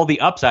for all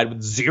the upside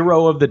with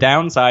 0 of the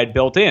downside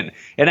built in.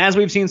 And as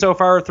we've seen so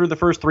far through the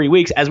first 3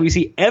 weeks, as we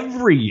see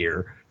every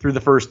year through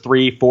the first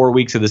 3-4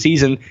 weeks of the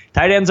season,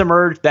 tight ends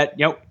emerge that,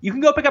 you can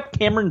go pick up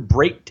Cameron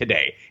Brate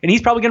today, and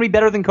he's probably going to be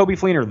better than Coby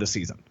Fleener this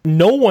season.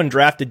 No one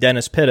drafted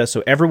Dennis Pitta,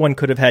 so everyone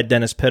could have had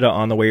Dennis Pitta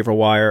on the waiver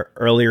wire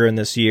earlier in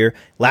this year.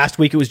 Last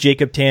week it was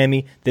Jacob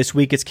Tamme. This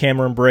week it's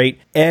Cameron Brate.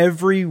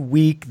 Every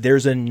week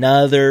there's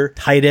another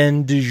tight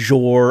end du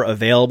jour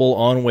available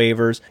on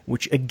waivers,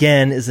 which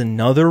again is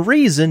another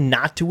reason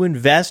not to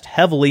invest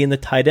heavily in the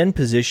tight end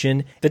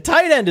position. The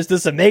tight end is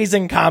this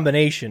amazing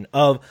combination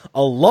of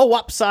a low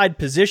upside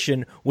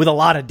position with a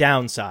lot of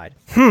downside.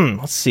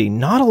 Let's see.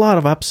 Not a lot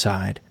of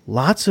upside.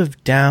 Lots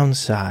of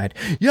downside.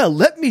 Yeah,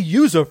 let me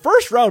use a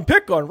first-round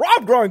pick on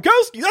Rob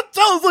Gronkowski. That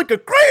sounds like a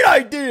great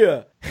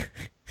idea.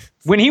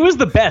 When he was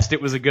the best,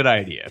 it was a good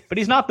idea, but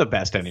he's not the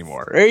best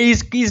anymore.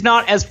 He's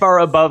not as far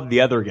above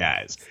the other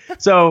guys.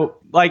 So,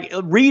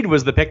 Reed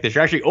was the pick this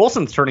year. Actually,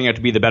 Olsen's turning out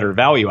to be the better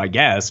value, I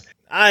guess.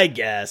 I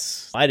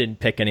didn't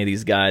pick any of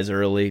these guys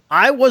early.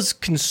 I was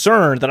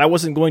concerned that I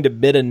wasn't going to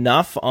bid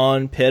enough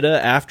on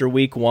Pitta after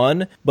week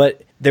 1,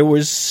 but there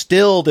was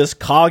still this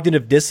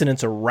cognitive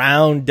dissonance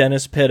around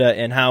Dennis Pitta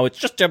and how it's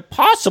just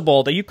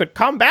impossible that you could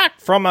come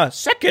back from a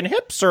second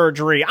hip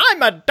surgery.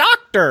 I'm a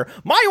doctor.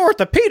 My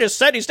orthopedist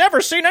said he's never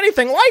seen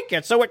anything like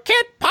it, so it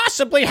can't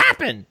possibly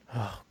happen.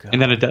 Oh, God.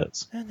 And then it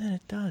does. And then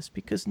it does,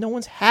 because no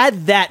one's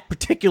had that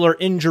particular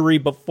injury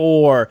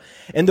before.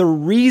 And the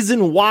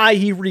reason why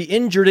he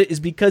re-injured it is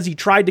because he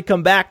tried to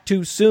come back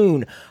too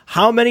soon.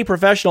 How many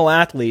professional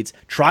athletes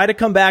try to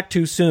come back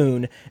too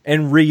soon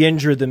and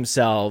re-injure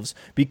themselves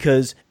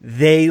because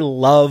they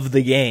love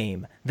the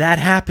game? That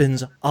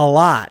happens a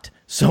lot.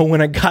 So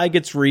when a guy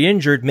gets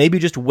re-injured, maybe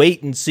just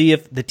wait and see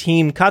if the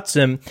team cuts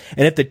him.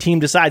 And if the team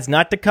decides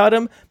not to cut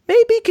him,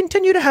 maybe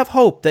continue to have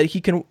hope that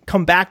he can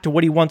come back to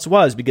what he once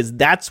was, because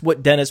that's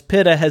what Dennis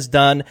Pitta has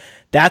done.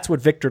 That's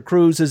what Victor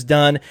Cruz has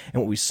done.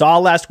 And what we saw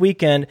last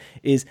weekend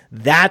is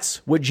that's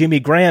what Jimmy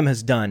Graham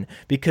has done,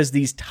 because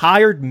these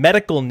tired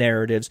medical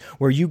narratives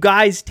where you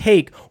guys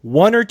take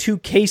 1 or 2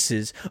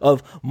 cases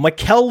of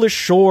Mikel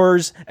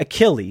Leshore's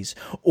Achilles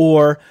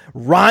or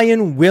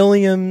Ryan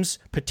Williams'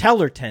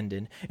 patellar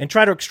tendon and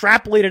try to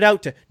extrapolate it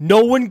out to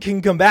no one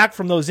can come back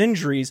from those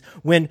injuries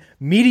when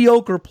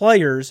mediocre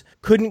players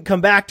couldn't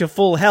come back to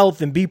full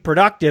health and be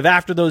productive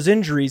after those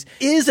injuries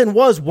is and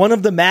was one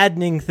of the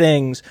maddening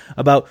things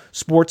about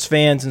sports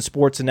fans and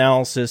sports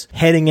analysis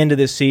heading into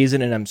this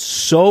season. And I'm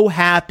so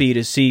happy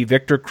to see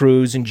Victor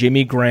Cruz and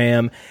Jimmy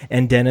Graham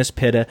and Dennis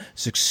Pitta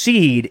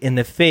succeed in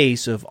the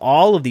face of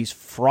all of these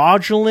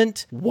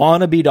fraudulent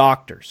wannabe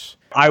doctors.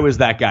 I was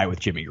that guy with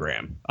Jimmy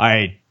Graham.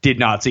 I did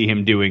not see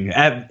him doing,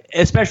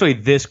 especially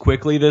this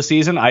quickly this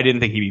season. I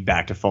didn't think he'd be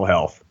back to full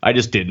health. I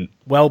just didn't.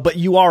 Well, but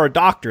you are a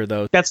doctor,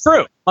 though. That's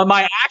true.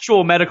 My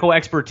actual medical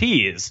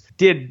expertise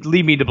did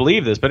lead me to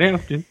believe this, but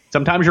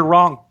sometimes you're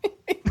wrong.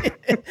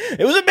 It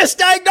was a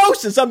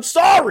misdiagnosis. I'm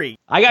sorry.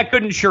 I got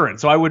good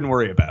insurance, so I wouldn't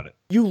worry about it.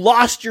 You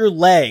lost your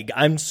leg.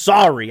 I'm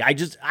sorry.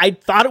 I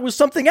thought it was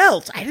something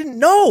else. I didn't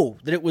know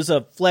that it was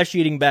a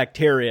flesh-eating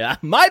bacteria.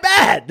 My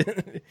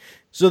bad.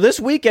 So this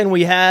weekend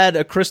we had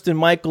a Kristen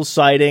Michaels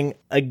sighting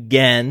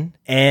again,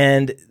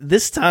 and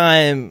this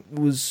time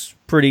was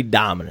pretty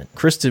dominant.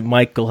 Christine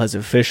Michael has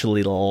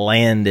officially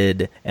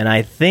landed, and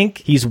I think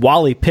he's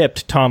Wally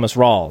pipped Thomas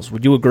Rawls.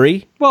 Would you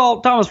agree?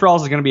 Well, Thomas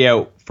Rawls is going to be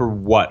out for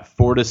what,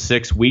 4 to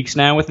 6 weeks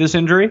now with this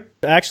injury?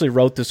 I actually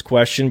wrote this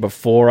question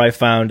before I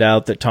found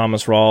out that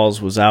Thomas Rawls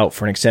was out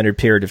for an extended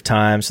period of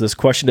time, so this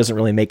question doesn't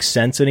really make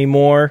sense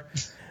anymore.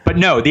 But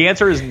no, the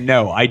answer is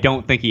no. I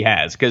don't think he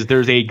has, because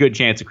there's a good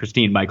chance that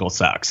Christine Michael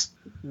sucks.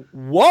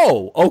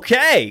 Whoa,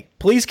 okay.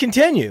 Please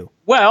continue.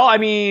 Well, I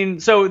mean,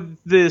 so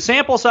the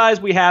sample size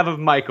we have of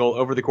Michael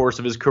over the course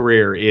of his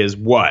career is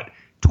what?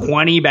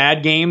 20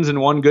 bad games and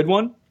 1 good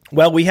one?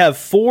 Well, we have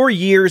 4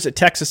 years at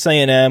Texas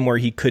A&M where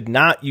he could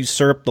not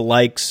usurp the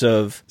likes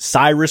of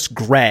Cyrus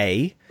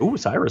Gray. Ooh,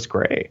 Cyrus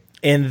Gray.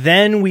 And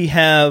then we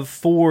have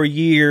 4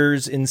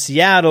 years in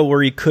Seattle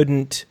where he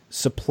couldn't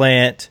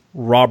supplant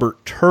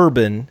Robert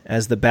Turbin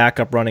as the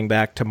backup running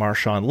back to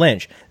Marshawn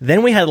Lynch.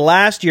 Then we had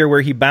last year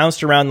where he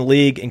bounced around the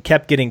league and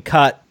kept getting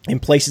cut in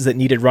places that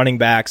needed running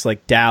backs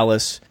like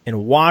Dallas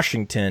and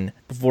Washington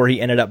before he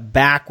ended up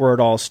back where it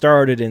all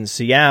started in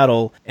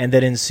Seattle. And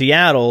then in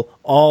Seattle,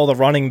 all the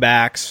running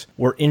backs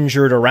were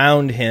injured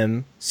around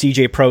him,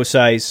 C.J.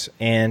 Prosise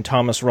and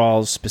Thomas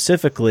Rawls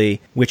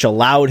specifically, which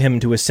allowed him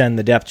to ascend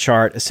the depth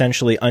chart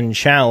essentially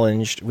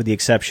unchallenged with the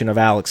exception of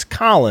Alex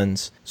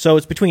Collins. So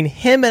it's between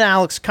him and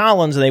Alex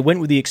Collins, and they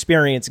went with the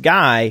experienced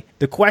guy.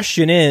 The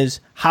question is,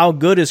 how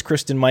good is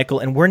Christine Michael?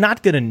 And we're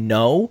not going to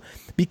know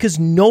because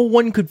no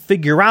one could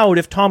figure out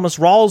if Thomas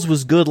Rawls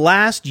was good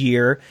last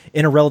year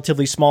in a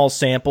relatively small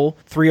sample.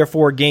 3 or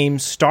 4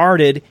 games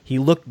started. He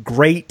looked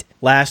great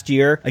last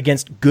year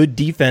against good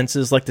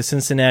defenses like the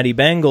Cincinnati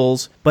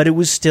Bengals, but it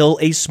was still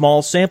a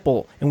small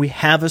sample. And we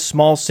have a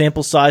small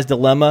sample size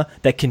dilemma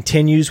that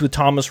continues with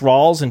Thomas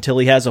Rawls until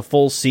he has a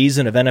full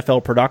season of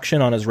NFL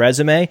production on his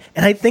resume.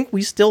 And I think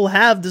we still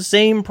have the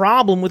same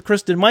problem with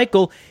Christine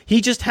Michael. He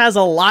just has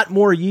a lot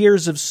more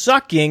years of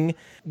sucking,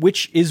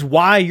 which is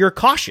why you're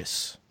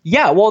cautious.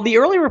 Yeah, well, the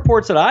early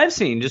reports that I've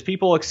seen, just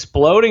people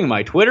exploding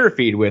my Twitter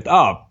feed with,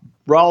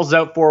 Rawls is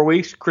out 4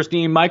 weeks,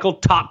 Christine Michael,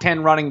 top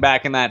 10 running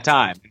back in that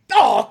time.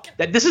 Oh,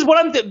 This is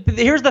what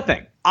here's the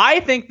thing.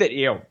 I think that,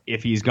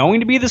 if he's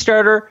going to be the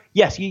starter,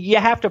 yes, you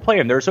have to play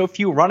him. There are so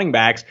few running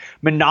backs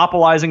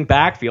monopolizing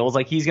backfields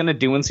like he's going to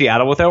do in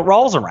Seattle without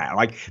Rawls around.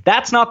 Like,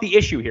 that's not the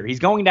issue here. He's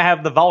going to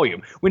have the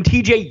volume. When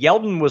TJ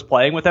Yeldon was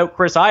playing without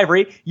Chris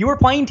Ivory, you were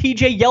playing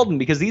TJ Yeldon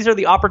because these are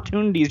the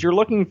opportunities you're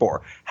looking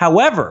for.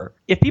 However,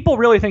 if people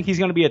really think he's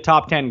going to be a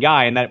top 10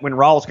 guy and that when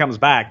Rawls comes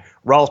back,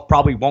 Rawls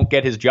probably won't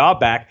get his job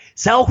back,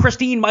 sell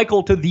Christine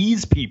Michael to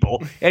these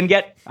people and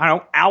get,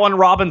 Allen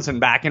Robinson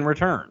back in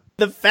return.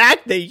 The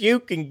fact that you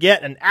can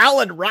get an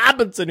Allen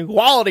Robinson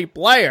quality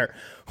player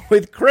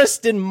with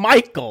Christine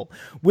Michael,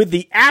 with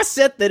the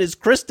asset that is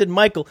Christine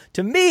Michael,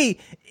 to me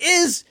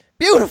is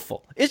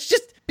beautiful. It's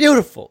just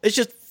beautiful. It's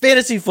just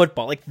fantasy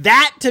football. Like,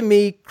 that to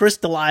me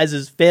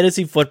crystallizes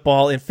fantasy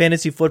football and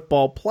fantasy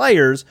football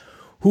players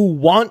who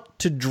want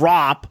to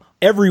drop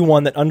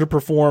everyone that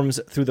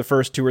underperforms through the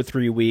first 2 or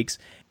 3 weeks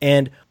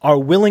and are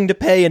willing to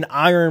pay an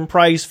iron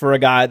price for a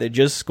guy that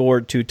just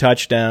scored 2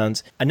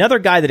 touchdowns. Another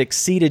guy that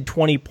exceeded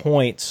 20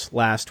 points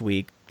last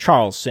week,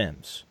 Charles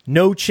Sims.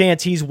 No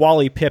chance he's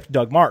Wally pipped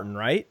Doug Martin,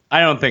 right? I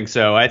don't think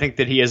so. I think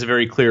that he has a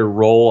very clear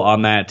role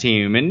on that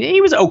team. And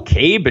he was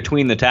okay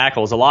between the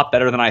tackles, a lot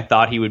better than I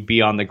thought he would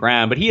be on the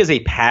ground. But he is a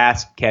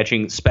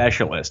pass-catching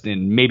specialist,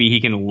 and maybe he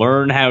can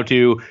learn how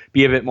to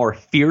be a bit more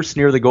fierce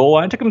near the goal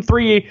line. It took him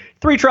three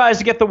tries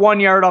to get the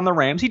 1 yard on the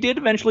Rams. He did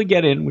eventually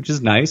get in, which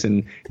is nice,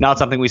 and not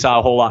something we saw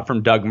a whole lot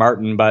from Doug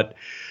Martin. But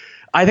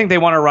I think they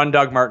want to run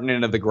Doug Martin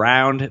into the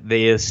ground.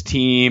 This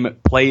team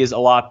plays a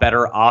lot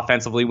better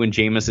offensively when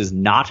Jameis is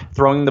not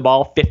throwing the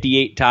ball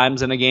 58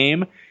 times in a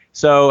game.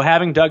 So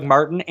having Doug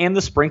Martin and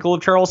the sprinkle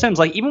of Charles Sims,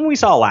 like even when we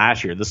saw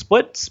last year, the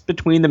splits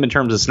between them in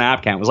terms of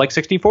snap count was like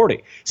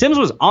 60-40. Sims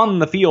was on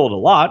the field a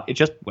lot. It's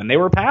just when they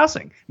were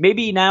passing.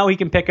 Maybe now he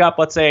can pick up,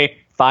 let's say,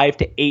 5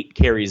 to 8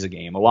 carries a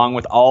game, along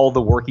with all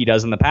the work he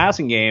does in the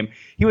passing game.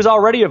 He was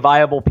already a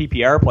viable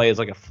PPR play as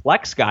like a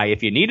flex guy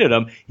if you needed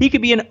him. He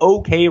could be an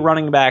okay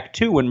running back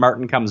too when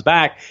Martin comes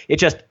back. It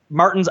just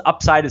Martin's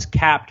upside is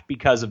capped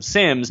because of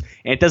Sims,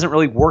 and it doesn't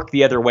really work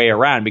the other way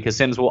around because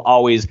Sims will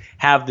always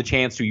have the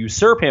chance to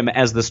usurp him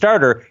as the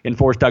starter and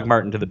force Doug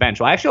Martin to the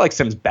bench. Well, I actually like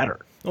Sims better.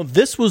 Well,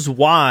 this was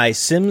why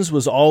Sims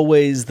was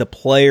always the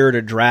player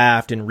to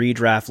draft in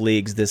redraft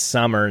leagues this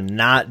summer,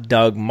 not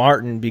Doug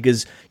Martin,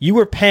 because you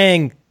were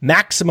paying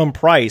maximum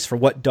price for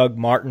what Doug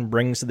Martin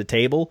brings to the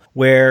table,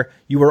 where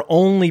you were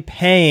only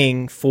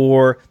paying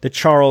for the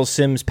Charles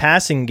Sims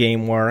passing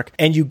game work,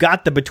 and you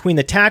got the between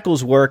the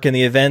tackles work in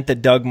the event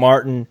that Doug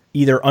Martin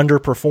either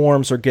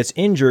underperforms or gets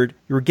injured.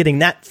 You were getting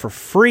that for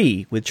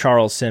free with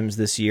Charles Sims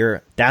this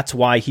year. That's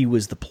why he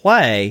was the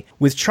play.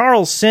 With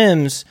Charles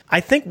Sims, I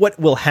think what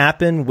will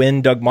happen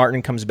when Doug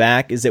Martin comes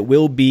back is it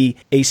will be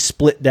a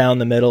split down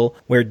the middle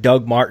where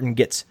Doug Martin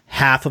gets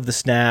half of the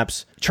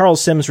snaps.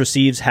 Charles Sims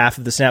receives half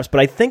of the snaps.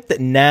 But I think that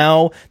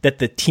now that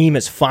the team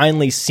has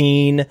finally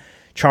seen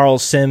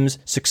Charles Sims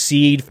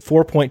succeed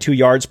 4.2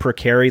 yards per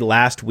carry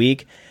last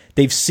week,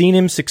 They've seen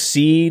him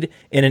succeed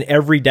in an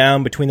every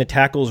down between the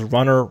tackles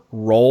runner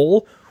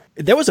role.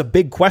 There was a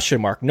big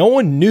question mark. No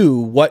one knew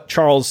what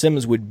Charles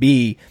Sims would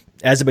be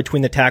as a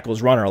between the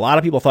tackles runner. A lot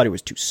of people thought he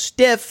was too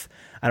stiff.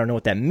 I don't know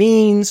what that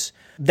means.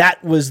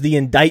 That was the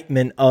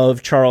indictment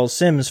of Charles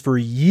Sims for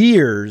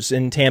years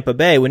in Tampa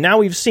Bay. When now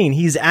we've seen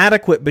he's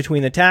adequate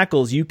between the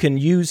tackles, you can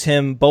use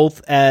him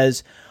both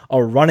as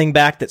a running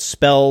back that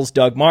spells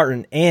Doug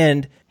Martin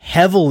and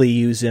heavily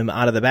use him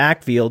out of the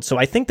backfield. So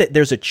I think that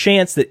there's a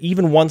chance that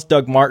even once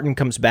Doug Martin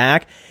comes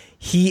back,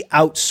 he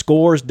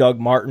outscores Doug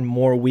Martin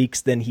more weeks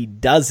than he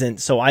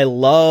doesn't. So I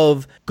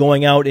love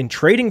going out and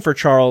trading for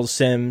Charles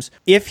Sims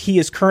if he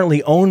is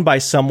currently owned by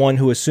someone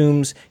who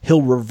assumes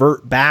he'll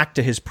revert back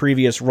to his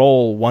previous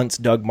role once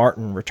Doug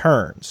Martin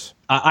returns.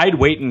 I'd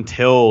wait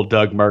until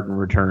Doug Martin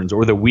returns,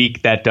 or the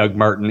week that Doug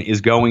Martin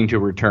is going to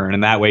return,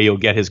 and that way you'll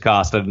get his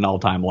cost at an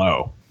all-time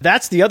low.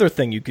 That's the other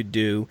thing you could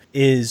do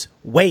is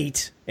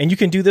wait, and you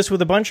can do this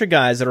with a bunch of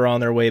guys that are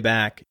on their way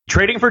back.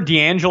 Trading for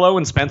D'Angelo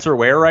and Spencer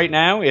Ware right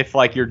now, if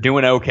like you're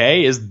doing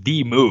okay, is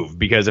the move,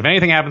 because if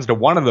anything happens to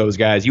one of those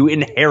guys, you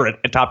inherit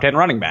a top 10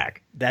 running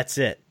back. That's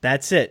it.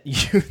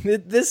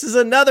 This is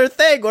another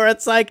thing where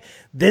it's like,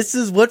 this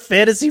is what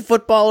fantasy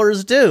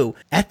footballers do.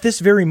 At this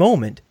very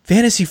moment,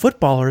 fantasy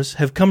footballers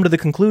have come to the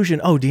conclusion,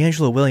 oh,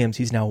 D'Angelo Williams,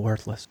 he's now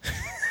worthless.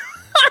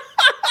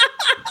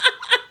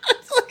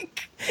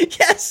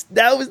 Yes,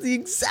 that was the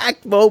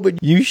exact moment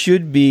you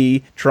should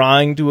be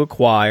trying to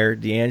acquire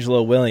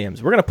D'Angelo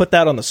Williams. We're going to put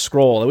that on the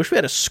scroll. I wish we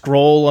had a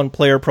scroll on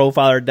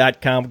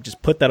playerprofiler.com.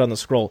 Just put that on the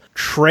scroll.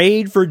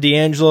 Trade for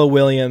D'Angelo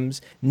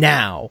Williams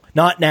now.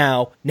 Not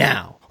now,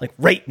 now. Like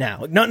right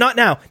now. No, not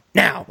now.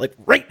 Now. Like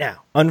right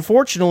now.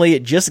 Unfortunately,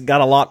 it just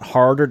got a lot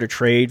harder to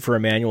trade for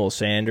Emmanuel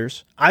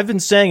Sanders. I've been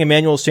saying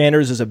Emmanuel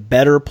Sanders is a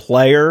better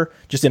player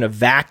just in a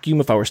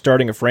vacuum. If I were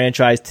starting a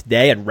franchise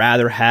today, I'd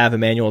rather have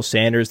Emmanuel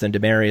Sanders than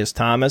Demaryius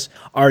Thomas.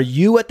 Are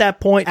you at that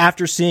point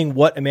after seeing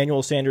what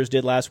Emmanuel Sanders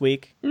did last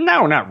week?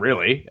 No, not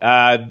really.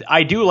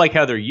 I do like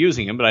how they're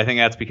using him, but I think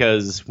that's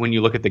because when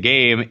you look at the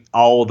game,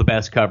 all the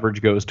best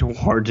coverage goes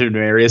toward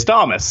Demaryius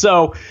Thomas.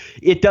 So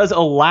it does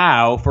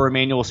allow for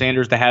Emmanuel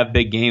Sanders to have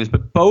big games,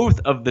 but both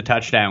of the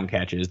touchdown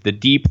catches,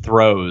 the deep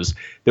throws,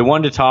 the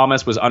one to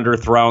Thomas was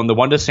underthrown, the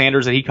one to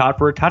Sanders that he caught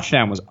for a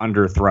touchdown was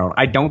underthrown.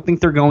 I don't think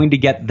they're going to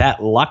get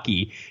that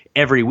lucky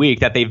every week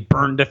that they've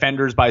burned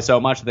defenders by so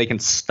much that they can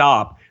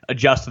stop,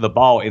 adjust to the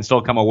ball, and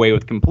still come away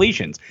with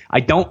completions. I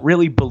don't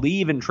really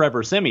believe in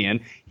Trevor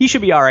Siemian. He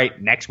should be all right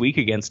next week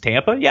against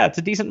Tampa. Yeah, it's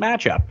a decent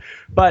matchup.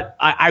 But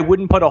I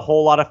wouldn't put a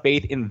whole lot of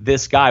faith in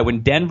this guy. When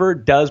Denver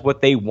does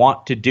what they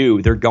want to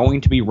do, they're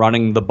going to be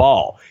running the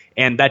ball.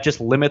 And that just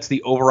limits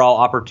the overall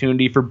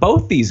opportunity for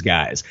both these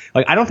guys.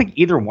 Like, I don't think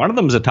either one of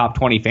them is a top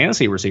 20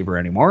 fantasy receiver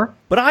anymore.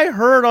 But I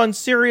heard on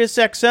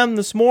SiriusXM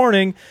this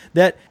morning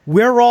that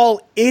we're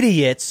all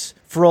idiots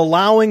for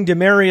allowing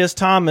Demaryius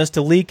Thomas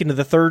to leak into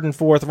the third and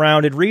fourth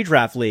round in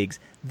redraft leagues.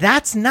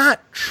 That's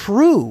not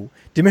true.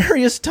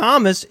 Demaryius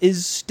Thomas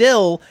is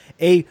still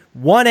a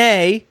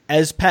 1A,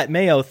 as Pat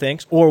Mayo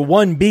thinks, or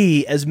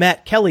 1B, as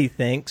Matt Kelly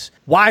thinks,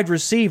 wide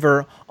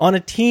receiver on a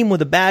team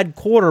with a bad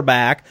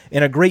quarterback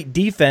and a great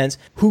defense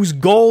whose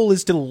goal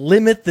is to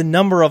limit the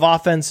number of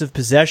offensive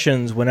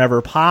possessions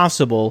whenever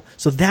possible.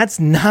 So that's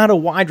not a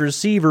wide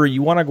receiver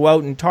you want to go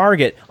out and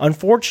target.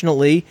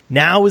 Unfortunately,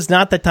 now is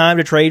not the time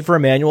to trade for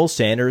Emmanuel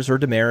Sanders or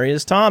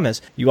Demaryius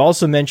Thomas. You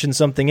also mentioned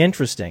something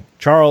interesting.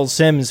 Charles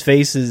Sims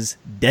faces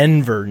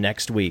Denver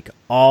next week.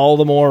 All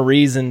the more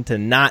reason to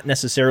not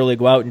necessarily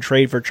go out and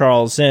trade for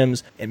Charles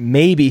Sims, and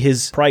maybe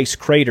his price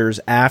craters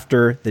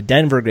after the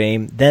Denver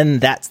game. Then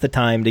that's the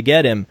time to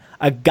get him.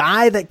 A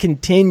guy that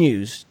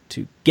continues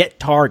to get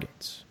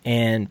targets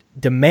and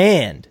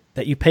demand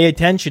that you pay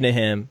attention to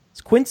him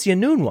is Quincy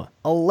Enunwa.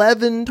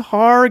 11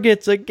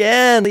 targets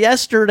again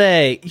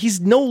yesterday. He's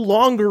no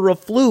longer a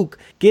fluke,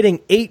 getting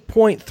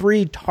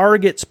 8.3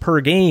 targets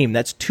per game.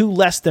 That's 2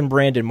 less than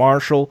Brandon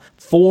Marshall,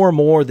 4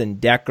 more than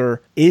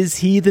Decker. Is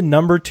he the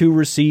number 2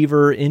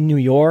 receiver in New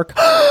York?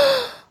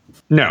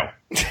 No.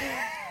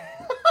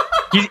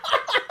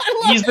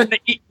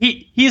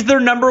 He's their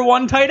number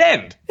 1 tight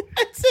end.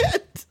 That's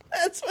it.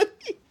 That's what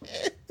he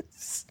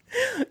is.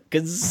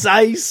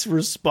 Concise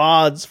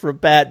response from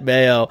Pat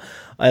Mayo.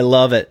 I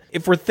love it.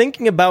 If we're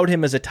thinking about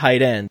him as a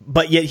tight end,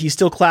 but yet he's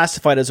still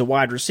classified as a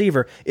wide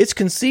receiver, it's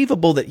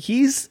conceivable that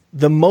he's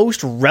the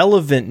most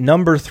relevant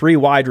number 3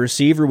 wide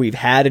receiver we've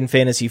had in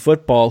fantasy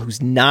football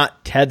who's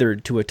not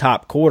tethered to a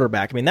top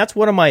quarterback. I mean, that's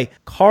one of my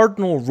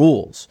cardinal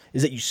rules,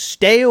 is that you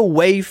stay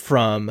away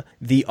from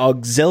the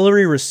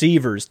auxiliary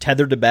receivers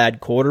tethered to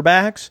bad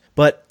quarterbacks.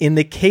 But in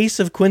the case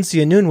of Quincy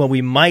Enunwa,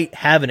 we might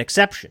have an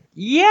exception.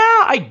 Yeah,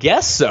 I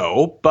guess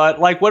so. But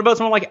like, what about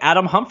someone like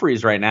Adam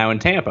Humphries right now in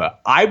Tampa?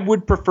 I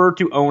would prefer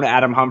to own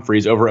Adam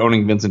Humphries over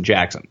owning Vincent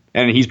Jackson.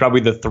 And he's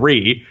probably the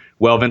 3,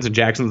 while Vincent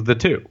Jackson's the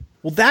 2.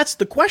 Well, that's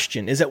the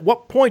question, is at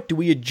what point do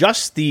we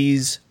adjust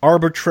these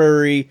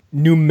arbitrary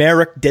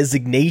numeric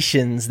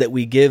designations that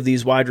we give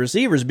these wide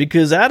receivers?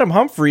 Because Adam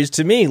Humphries,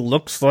 to me,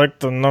 looks like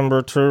the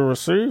number 2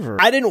 receiver.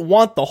 I didn't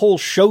want the whole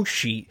show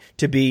sheet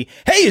to be,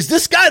 hey, is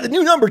this guy the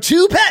new number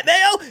 2, Pat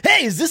Mayo?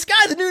 Hey, is this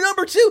guy the new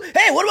number 2?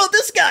 Hey, what about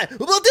this guy?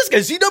 What about this guy?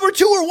 Is he number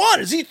 2 or 1?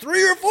 Is he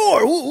 3 or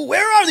 4?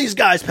 Where are these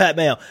guys, Pat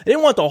Mayo? I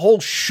didn't want the whole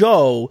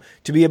show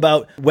to be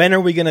about when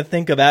are we going to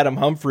think of Adam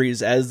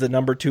Humphries as the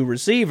number 2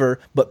 receiver,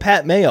 but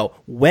Pat Mayo,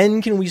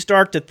 when can we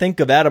start to think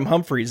of Adam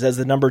Humphries as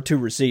the number 2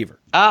 receiver?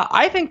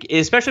 I think,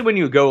 especially when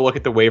you go look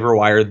at the waiver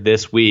wire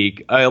this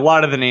week, a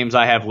lot of the names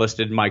I have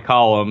listed in my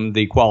column,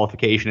 the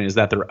qualification is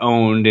that they're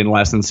owned in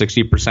less than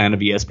 60% of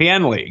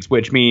ESPN leagues,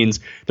 which means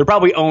they're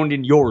probably owned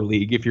in your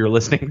league if you're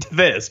listening to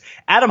this.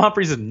 Adam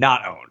Humphries is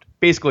not owned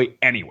basically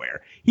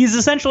anywhere. He's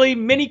essentially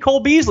mini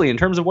Cole Beasley in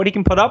terms of what he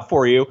can put up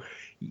for you.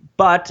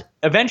 But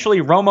eventually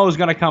Romo is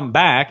going to come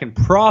back and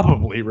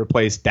probably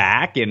replace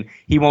Dak, and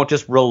he won't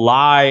just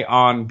rely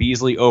on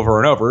Beasley over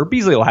and over.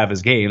 Beasley will have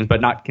his games,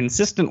 but not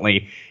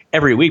consistently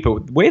every week.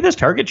 But the way this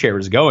target share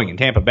is going in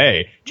Tampa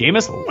Bay,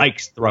 Jameis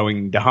likes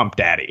throwing to Hump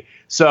Daddy.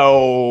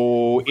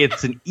 So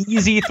it's an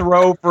easy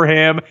throw for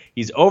him.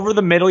 He's over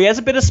the middle. He has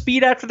a bit of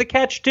speed after the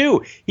catch,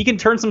 too. He can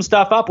turn some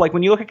stuff up. Like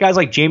when you look at guys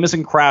like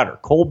Jamison Crowder,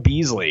 Cole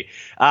Beasley,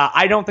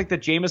 I don't think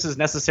that Jameis is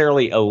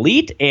necessarily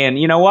elite. And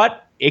you know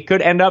what? It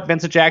could end up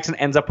Vincent Jackson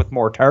ends up with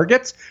more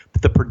targets,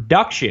 but the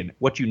production,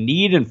 what you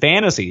need in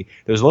fantasy,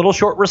 those little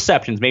short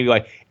receptions, maybe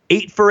like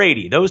 8 for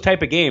 80, those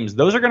type of games,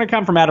 those are going to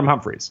come from Adam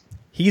Humphries.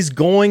 He's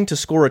going to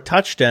score a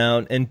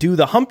touchdown and do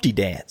the Humpty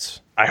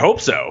dance. I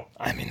hope so.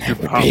 I mean, that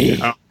would be,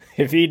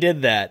 if he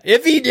did that,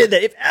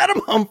 if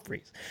Adam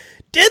Humphries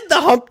did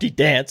the Humpty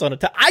dance on a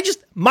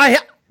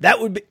that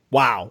would be,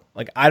 wow.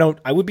 Like, I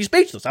would be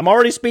speechless. I'm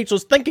already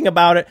speechless thinking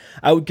about it.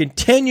 I would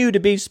continue to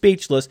be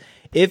speechless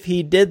if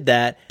he did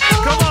that.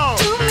 Come on,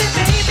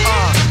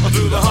 I'll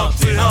do the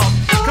Humpty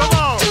Hump. Come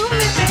on,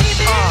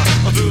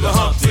 I'll do the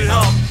Humpty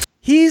Hump.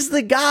 He's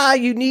the guy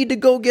you need to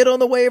go get on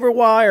the waiver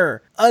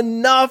wire.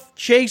 Enough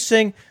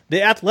chasing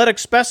the athletic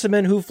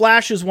specimen who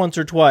flashes once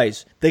or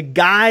twice. The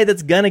guy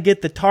that's going to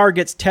get the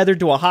targets tethered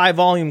to a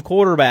high-volume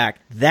quarterback.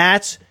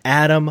 That's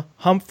Adam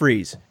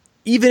Humphries.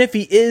 Even if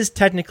he is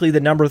technically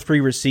the number 3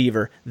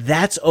 receiver,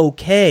 that's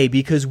okay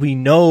because we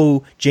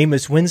know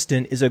Jameis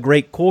Winston is a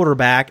great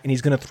quarterback and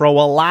he's going to throw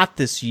a lot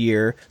this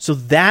year. So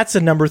that's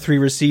a number 3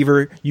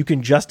 receiver you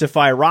can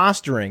justify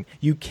rostering.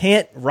 You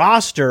can't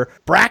roster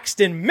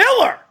Braxton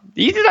Miller.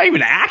 He's not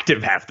even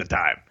active half the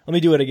time. Let me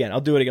do it again. I'll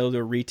do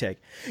a retake.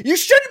 You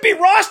shouldn't be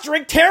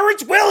rostering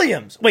Terrence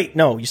Williams. Wait,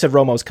 no, you said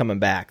Romo's coming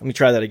back. Let me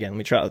try that again. Let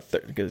me try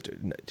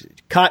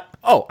cut.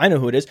 Oh, I know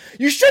who it is.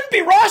 You shouldn't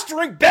be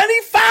rostering Benny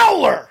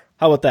Fowler.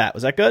 How about that?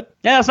 Was that good?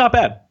 Yeah, that's not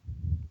bad.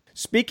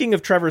 Speaking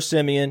of Trevor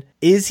Siemian,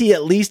 is he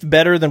at least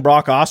better than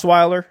Brock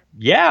Osweiler?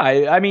 Yeah,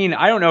 I mean,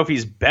 I don't know if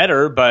he's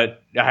better,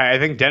 but I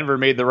think Denver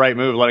made the right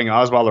move letting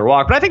Osweiler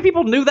walk. But I think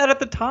people knew that at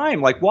the time.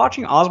 Like,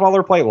 watching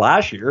Osweiler play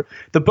last year,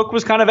 the book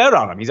was kind of out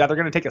on him. He's either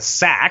going to take a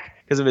sack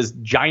because of his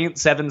giant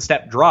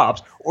 7-step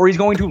drops, or he's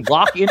going to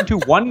lock into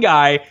one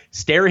guy,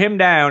 stare him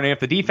down, and if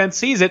the defense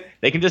sees it,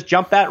 they can just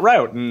jump that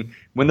route. And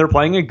when they're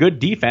playing a good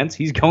defense,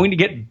 he's going to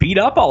get beat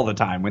up all the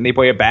time. When they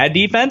play a bad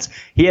defense,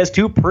 he has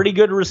 2 pretty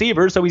good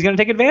receivers, so he's going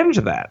to take advantage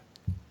of that.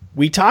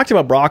 We talked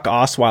about Brock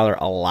Osweiler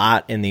a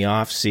lot in the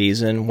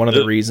offseason. One of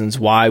the reasons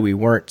why we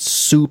weren't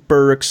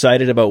super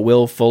excited about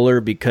Will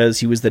Fuller because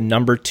he was the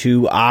number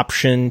 2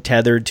 option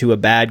tethered to a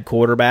bad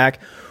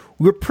quarterback.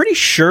 We were pretty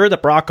sure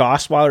that Brock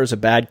Osweiler is a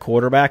bad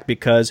quarterback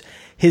because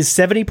his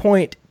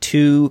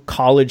 70.2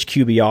 college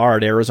QBR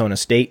at Arizona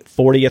State,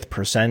 40th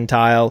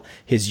percentile,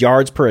 his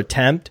yards per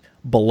attempt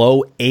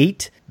below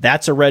 8.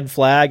 That's a red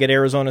flag at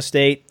Arizona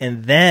State.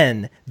 And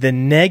then the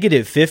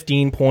negative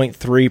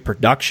 15.3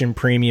 production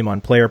premium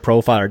on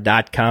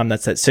playerprofiler.com.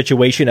 That's that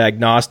situation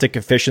agnostic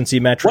efficiency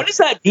metric. What does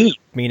that mean?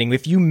 Meaning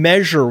if you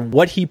measure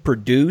what he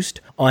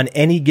produced on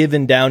any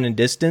given down and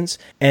distance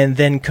and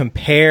then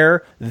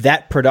compare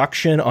that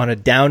production on a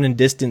down and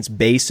distance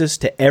basis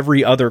to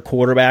every other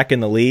quarterback in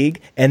the league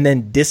and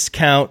then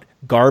discount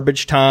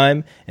garbage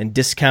time and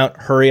discount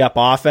hurry up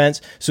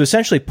offense. So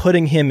essentially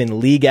putting him in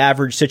league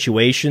average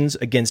situations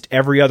against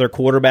every other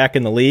quarterback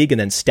in the league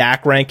and then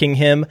stack ranking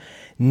him.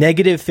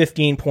 Negative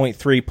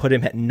 15.3 put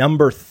him at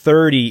number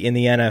 30 in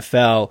the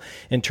NFL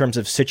in terms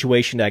of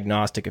situation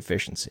agnostic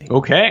efficiency.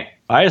 Okay.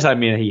 I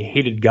mean, he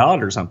hated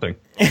God or something.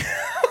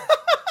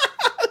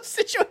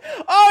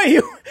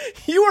 Oh,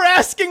 you were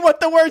asking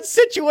what the word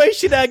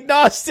situation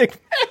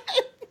agnostic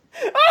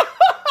meant.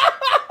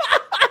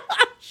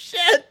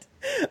 Shit.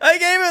 I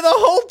gave it the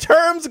whole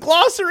term's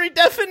glossary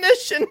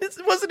definition. It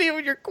wasn't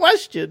even your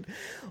question.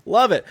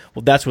 Love it.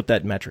 Well, that's what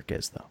that metric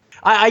is, though.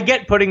 I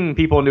get putting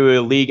people into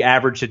a league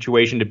average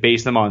situation to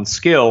base them on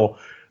skill,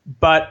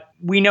 but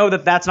we know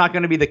that that's not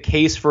going to be the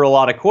case for a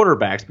lot of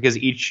quarterbacks because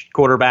each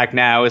quarterback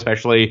now,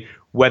 especially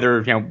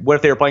whether, what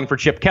if they were playing for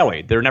Chip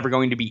Kelly? They're never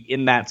going to be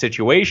in that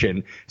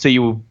situation. So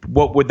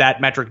what would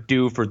that metric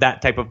do for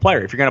that type of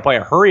player? If you're going to play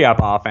a hurry up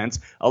offense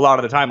a lot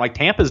of the time, like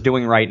Tampa's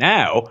doing right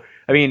now,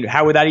 I mean,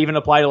 how would that even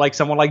apply to like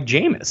someone like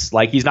Jameis?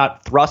 Like, he's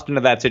not thrust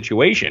into that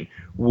situation.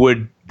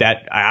 Would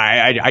that,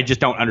 I just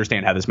don't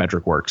understand how this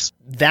metric works.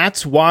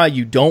 That's why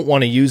you don't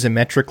want to use a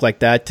metric like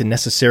that to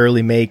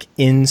necessarily make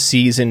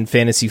in-season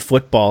fantasy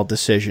football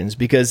decisions,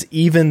 because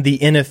even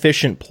the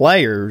inefficient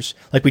players,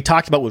 like we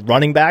talked about with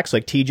running backs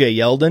like TJ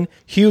Yeldon,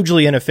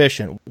 hugely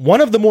inefficient. One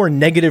of the more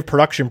negative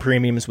production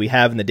premiums we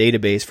have in the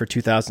database for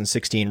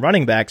 2016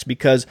 running backs,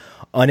 because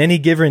on any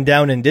given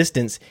down and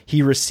distance,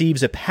 he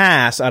receives a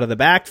pass out of the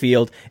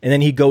backfield and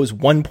then he goes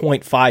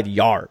 1.5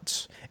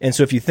 yards. And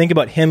so if you think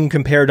about him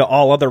compared to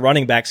all other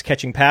running backs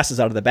catching passes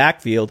out of the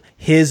backfield,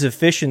 his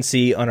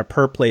efficiency on a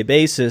per-play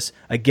basis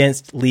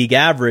against league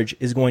average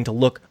is going to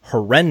look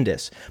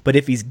horrendous. But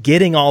if he's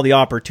getting all the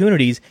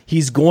opportunities,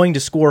 he's going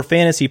to score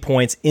fantasy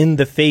points in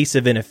the face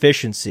of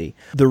inefficiency.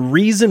 The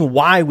reason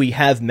why we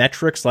have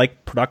metrics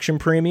like production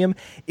premium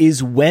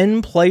is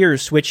when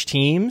players switch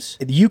teams,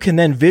 you can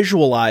then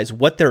visualize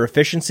what their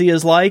efficiency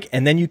is like,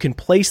 and then you can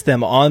place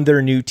them on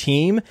their new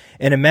team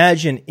and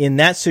imagine in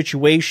that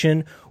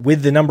situation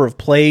with the number of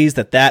plays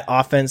that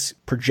offense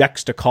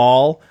projects to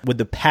call, with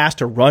the pass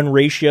to run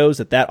ratios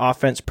that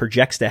offense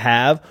projects to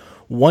have.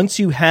 Once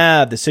you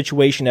have the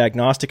situation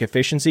agnostic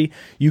efficiency,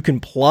 you can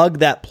plug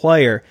that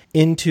player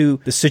into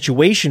the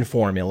situation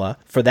formula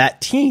for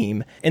that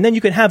team, and then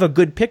you can have a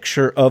good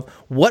picture of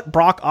what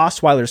Brock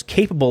Osweiler is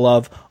capable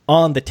of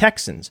on the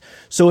Texans.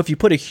 So if you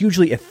put a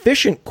hugely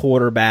efficient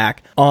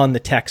quarterback on the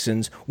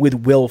Texans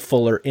with Will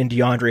Fuller and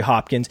DeAndre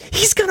Hopkins,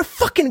 he's going to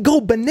fucking go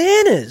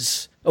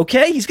bananas.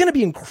 Okay? He's going to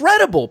be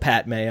incredible,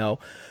 Pat Mayo.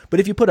 But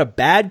if you put a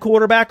bad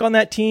quarterback on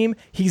that team,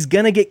 he's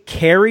going to get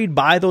carried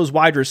by those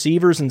wide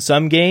receivers in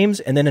some games,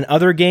 and then in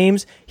other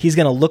games, he's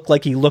going to look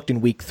like he looked in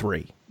week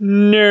 3.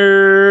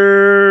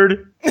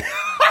 Nerd.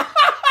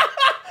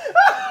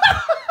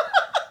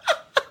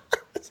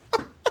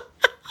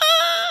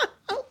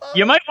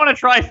 You might want to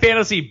try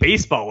fantasy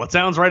baseball. It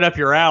sounds right up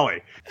your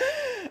alley.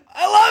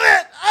 I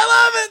love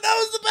it. That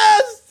was the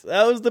best.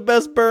 That was the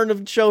best burn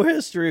of show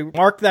history.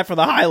 Mark that for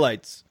the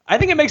highlights. I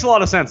think it makes a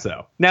lot of sense,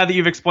 though. Now that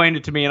you've explained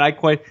it to me and I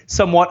quite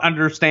somewhat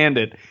understand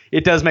it,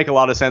 it does make a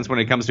lot of sense when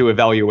it comes to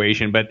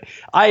evaluation. But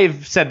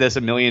I've said this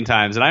a million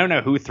times, and I don't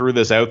know who threw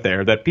this out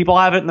there, that people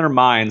have it in their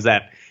minds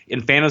that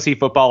in fantasy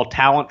football,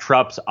 talent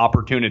trumps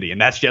opportunity, and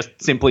that's just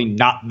simply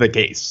not the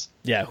case.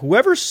 Yeah,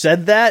 whoever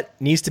said that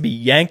needs to be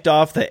yanked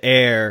off the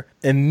air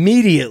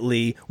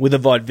immediately with a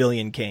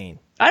vaudevillian cane.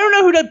 I don't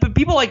know who does, but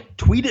people like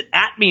tweet it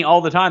at me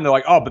all the time. They're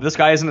like, oh, but this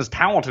guy isn't as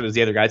talented as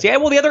the other guys. Yeah,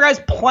 well, the other guy's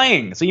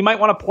playing, so you might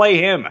want to play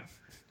him.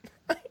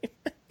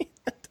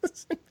 That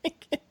doesn't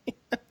make any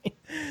sense.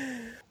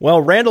 Well,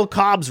 Randall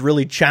Cobb's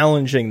really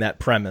challenging that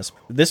premise.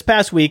 This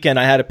past weekend,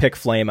 I had to pick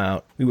Flame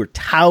out. We were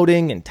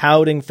touting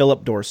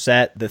Philip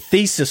Dorsett. The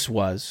thesis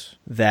was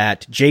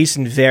that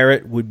Jason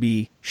Verrett would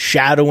be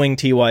shadowing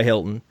T.Y.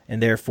 Hilton,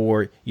 and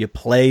therefore you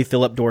play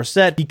Philip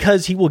Dorsett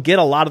because he will get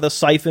a lot of the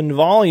siphoned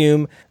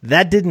volume.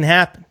 That didn't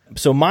happen.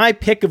 So my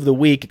pick of the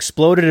week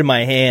exploded in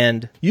my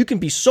hand. You can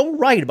be so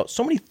right about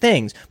so many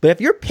things, but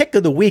if your pick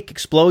of the week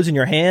explodes in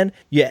your hand,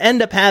 you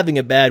end up having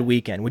a bad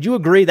weekend. Would you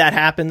agree that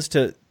happens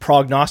to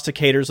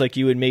prognosticators like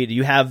you and me? Do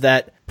you have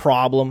that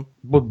problem?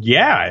 Well,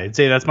 yeah, I'd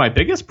say that's my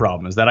biggest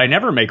problem, is that I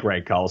never make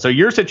right calls. So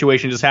your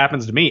situation just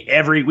happens to me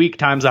every week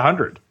times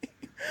 100.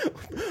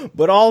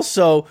 But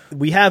also,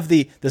 we have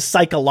the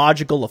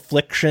psychological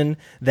affliction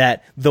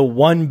that the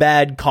one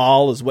bad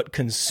call is what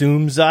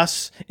consumes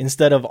us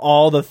instead of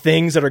all the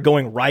things that are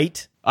going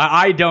right.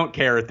 I don't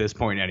care at this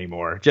point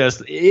anymore.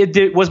 Just,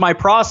 was my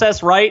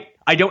process right?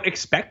 I don't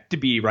expect to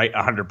be right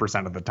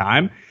 100% of the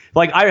time.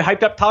 Like, I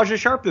hyped up Tajah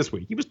Sharp this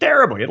week. He was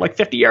terrible. He had like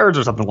 50 yards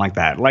or something like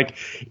that. Like,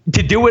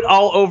 to do it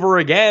all over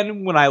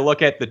again when I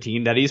look at the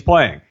team that he's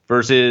playing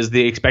versus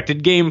the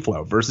expected game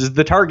flow versus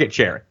the target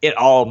share, it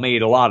all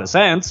made a lot of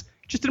sense.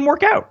 It just didn't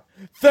work out.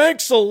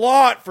 Thanks a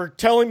lot for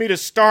telling me to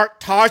start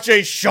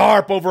Tajah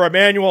Sharp over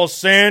Emmanuel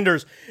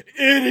Sanders,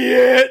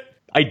 idiot.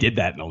 I did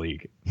that in a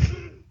league.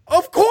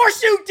 Of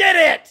course you did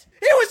it!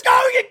 He was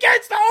going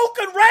against the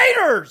Oakland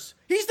Raiders!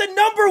 He's the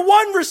number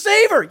one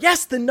receiver!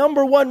 Yes, the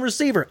number one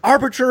receiver.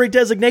 Arbitrary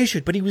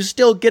designation, but he was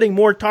still getting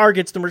more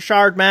targets than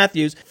Rashard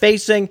Matthews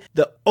facing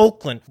the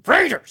Oakland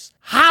Raiders.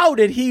 How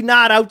did he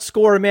not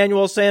outscore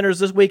Emmanuel Sanders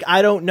this week?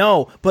 I don't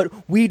know, but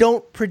we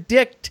don't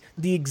predict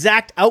the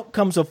exact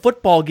outcomes of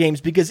football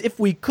games because if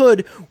we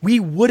could, we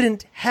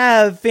wouldn't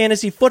have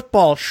fantasy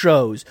football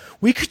shows.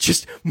 We could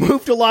just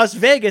move to Las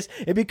Vegas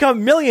and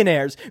become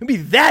millionaires. It'd be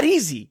that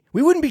easy.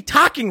 We wouldn't be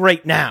talking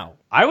right now.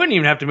 I wouldn't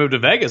even have to move to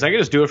Vegas. I could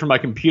just do it from my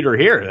computer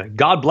here.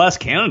 God bless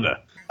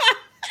Canada.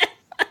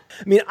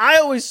 I mean, I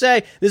always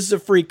say this is a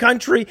free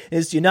country,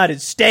 it's the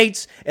United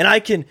States, and I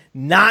can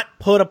not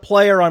put a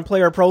player on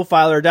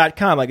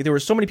playerprofiler.com. Like, there were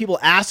so many people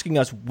asking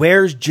us,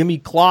 where's Jimmy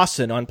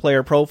Clausen on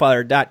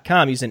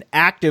playerprofiler.com? He's an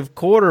active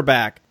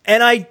quarterback.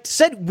 And I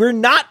said, we're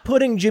not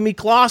putting Jimmy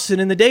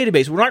Clausen in the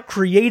database. We're not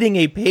creating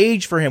a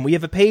page for him. We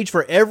have a page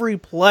for every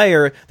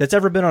player that's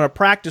ever been on a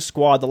practice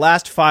squad the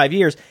last 5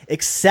 years,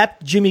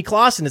 except Jimmy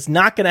Clausen. It's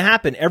not going to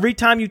happen. Every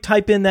time you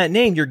type in that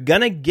name, you're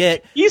going to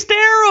get... He's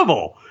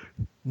terrible.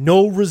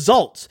 No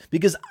results,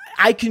 because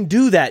I can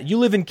do that. You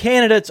live in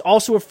Canada. It's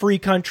also a free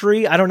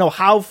country. I don't know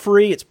how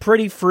free. It's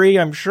pretty free,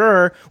 I'm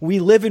sure. We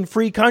live in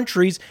free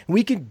countries.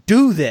 We can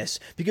do this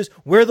because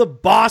we're the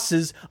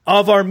bosses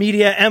of our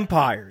media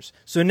empires.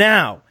 So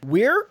now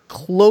we're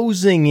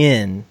closing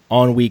in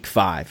on week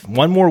 5.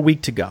 One more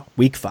week to go.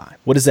 Week 5.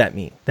 What does that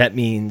mean? That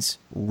means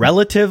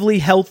relatively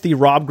healthy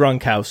Rob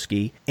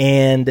Gronkowski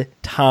and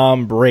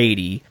Tom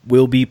Brady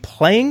will be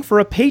playing for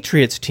a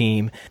Patriots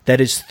team that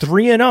is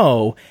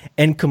 3-0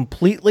 and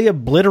completely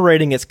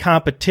obliterating its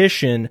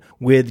competition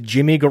with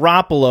Jimmy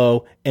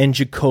Garoppolo and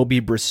Jacoby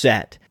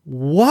Brissett.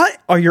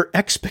 What are your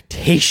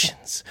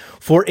expectations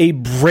for a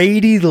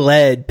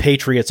Brady-led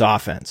Patriots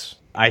offense?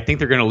 I think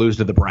they're going to lose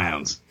to the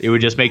Browns. It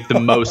would just make the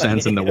most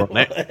sense in the world.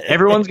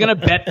 Everyone's going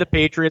to bet the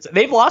Patriots.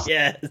 They've lost.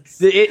 Yes.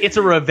 It's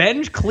a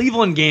revenge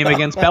Cleveland game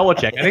against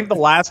Belichick. I think the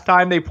last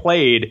time they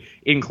played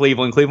in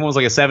Cleveland was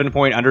like a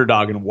 7-point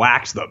underdog and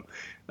waxed them.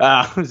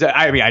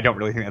 I mean, I don't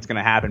really think that's going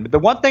to happen. But the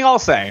one thing I'll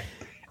say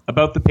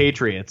about the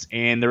Patriots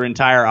and their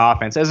entire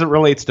offense as it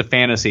relates to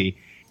fantasy,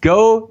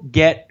 go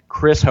get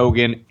Chris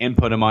Hogan and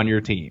put him on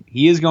your team.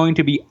 He is going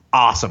to be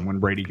awesome when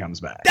Brady comes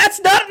back. That's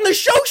not in the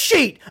show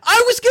sheet.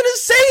 I was going to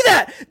say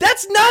that.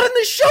 That's not in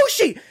the show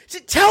sheet.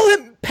 Tell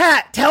him,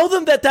 Pat, tell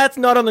them that that's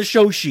not on the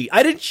show sheet.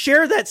 I didn't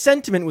share that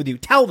sentiment with you.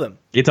 Tell them.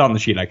 It's on the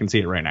sheet. I can see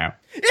it right now.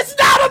 It's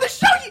not on the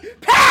show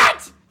sheet.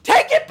 Pat,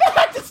 take it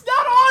back. It's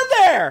not on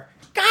there.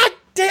 God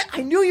damn.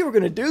 I knew you were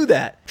going to do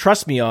that.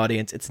 Trust me,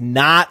 audience. It's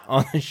not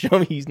on the show.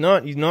 He's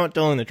not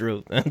telling the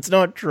truth. It's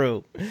not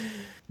true.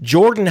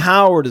 Jordan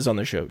Howard is on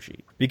the show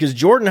sheet because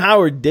Jordan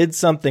Howard did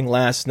something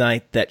last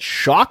night that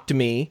shocked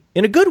me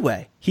in a good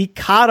way. He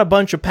caught a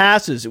bunch of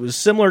passes. It was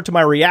similar to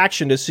my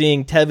reaction to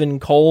seeing Tevin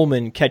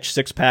Coleman catch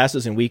 6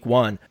 passes in week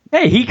 1.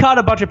 Hey, he caught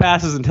a bunch of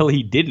passes until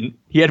he didn't.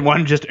 He had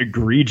one just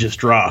egregious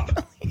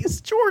drop.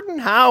 He's Jordan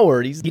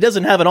Howard. He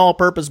doesn't have an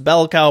all-purpose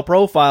bell cow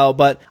profile,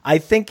 but I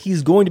think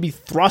he's going to be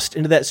thrust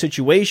into that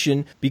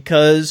situation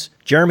because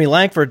Jeremy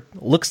Langford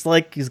looks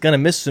like he's going to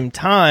miss some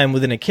time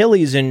with an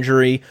Achilles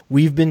injury.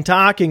 We've been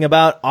talking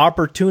about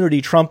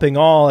opportunity trumping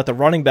all at the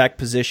running back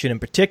position in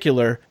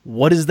particular.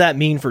 What does that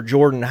mean for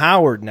Jordan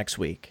Howard next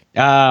week?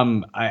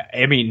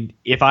 I mean,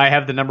 if I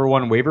have the number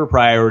 1 waiver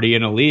priority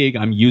in a league,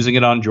 I'm using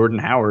it on Jordan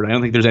Howard. I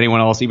don't think there's anyone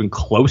else even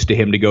close to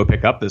him to go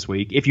pick up this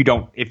week.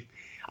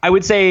 I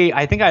would say,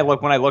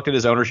 when I looked at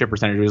his ownership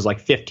percentage, it was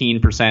like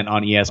 15%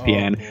 on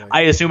ESPN.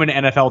 I assume in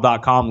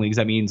NFL.com leagues,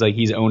 that means like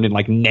he's owned in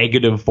like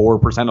negative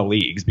 4% of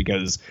leagues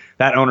because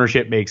that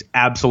ownership makes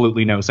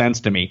absolutely no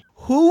sense to me.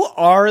 Who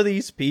are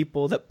these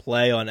people that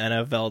play on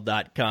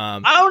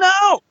NFL.com? I don't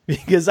know.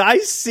 Because I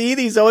see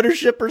these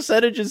ownership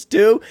percentages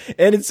too,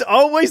 and it's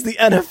always the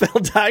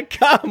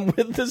NFL.com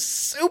with the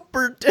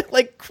super,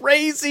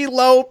 crazy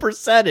low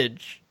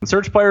percentage.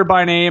 Search player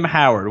by name,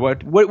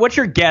 Howard. What's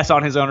your guess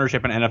on his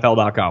ownership in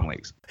NFL.com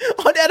leagues?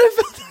 On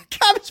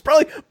NFL.com, it's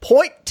probably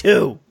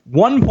 0.2.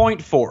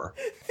 1.4.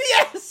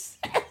 Yes!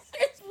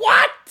 It's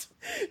what?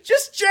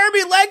 Just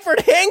Jeremy Langford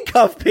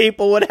handcuff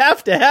people would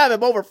have to have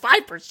him over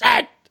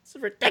 5%. It's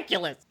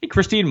ridiculous. Hey,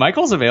 Christine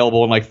Michael's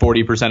available in like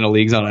 40% of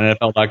leagues on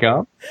NFL.com.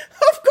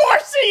 Of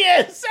course he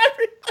is.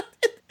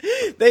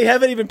 They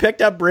haven't even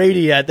picked up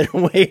Brady yet. They're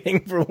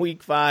waiting for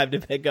week 5 to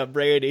pick up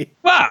Brady.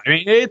 Wow, I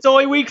mean, it's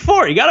only week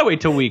 4. You got to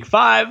wait till week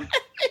 5.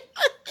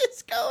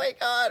 What's going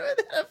on with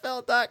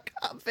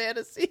NFL.com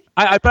fantasy?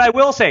 But I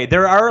will say,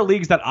 there are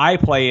leagues that I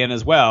play in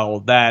as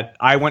well that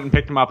I went and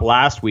picked them up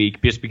last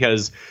week just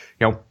because,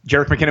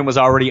 Jerick McKinnon was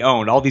already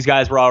owned. All these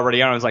guys were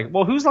already owned. I was like,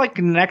 well, who's like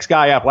the next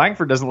guy up?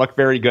 Langford doesn't look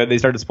very good. They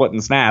started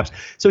splitting snaps.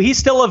 So he's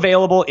still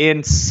available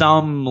in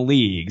some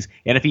leagues.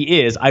 And if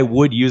he is, I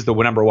would use the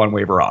number 1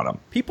 waiver on him.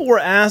 People were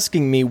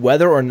asking me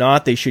whether or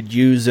not they should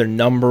use their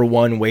number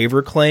 1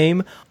 waiver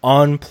claim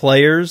on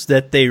players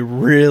that they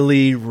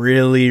really,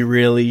 really,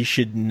 really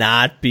should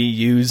not be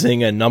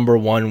using a number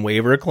 1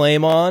 waiver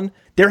claim on.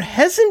 There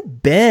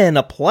hasn't been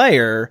a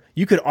player,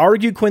 you could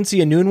argue Quincy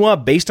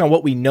Enunwa based on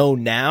what we know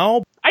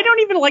now. I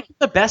don't even like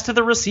the best of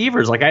the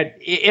receivers.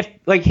 If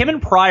him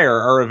and Pryor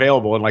are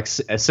available in like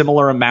a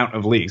similar amount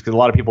of leagues, because a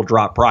lot of people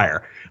drop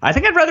Pryor, I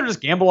think I'd rather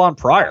just gamble on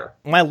Pryor.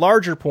 My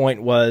larger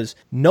point was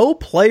no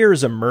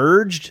players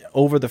emerged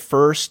over the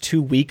first 2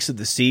 weeks of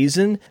the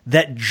season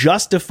that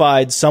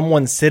justified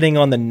someone sitting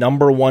on the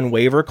number 1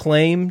 waiver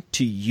claim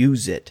to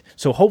use it.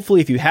 So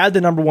hopefully if you had the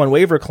number 1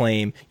 waiver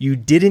claim, you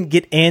didn't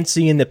get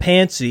antsy in the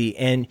pantsy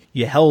and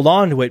you held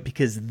on to it,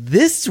 because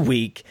this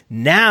week,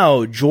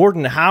 now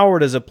Jordan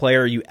Howard is a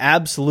player you absolutely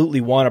absolutely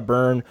want to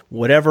burn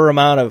whatever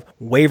amount of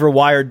waiver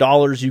wire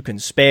dollars you can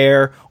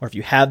spare, or if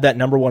you have that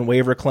number one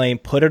waiver claim,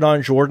 put it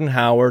on Jordan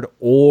Howard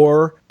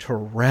or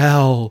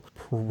Terrell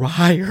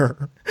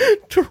Pryor.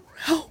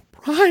 Terrell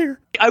Pryor.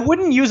 I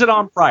wouldn't use it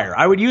on Pryor.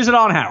 I would use it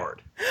on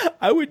Howard.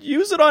 I would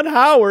use it on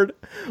Howard,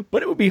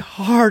 but it would be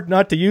hard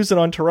not to use it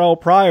on Terrell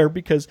Pryor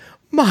because,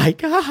 my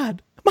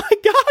God,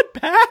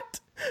 Pat,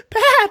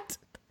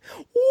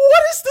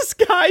 what is this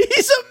guy?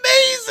 He's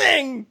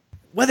amazing.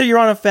 Whether you're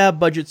on a fab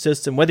budget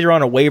system, whether you're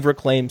on a waiver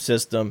claim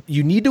system,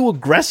 you need to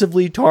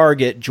aggressively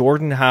target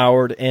Jordan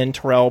Howard and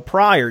Terrell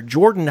Pryor.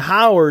 Jordan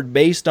Howard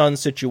based on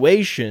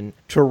situation,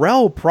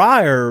 Terrell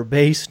Pryor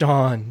based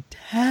on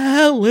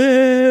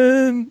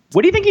talent.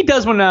 What do you think he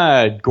does when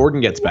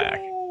Gordon gets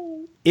back?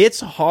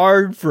 It's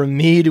hard for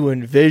me to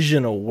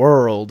envision a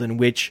world in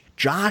which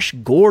Josh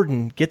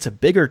Gordon gets a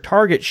bigger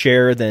target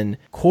share than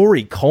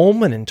Corey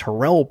Coleman and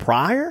Terrell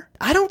Pryor.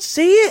 I don't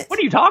see it. What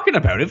are you talking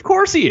about? Of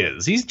course he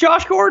is. He's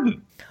Josh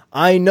Gordon.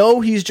 I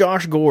know he's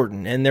Josh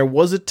Gordon, and there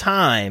was a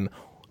time,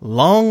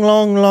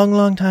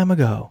 long time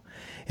ago,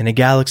 in a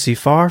galaxy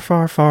far,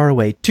 far, far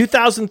away,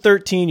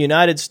 2013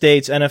 United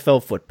States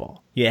NFL football.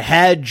 You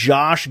had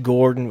Josh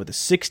Gordon with a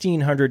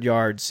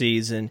 1,600-yard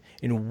season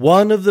in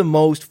one of the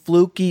most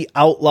fluky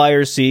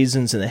outlier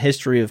seasons in the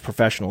history of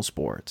professional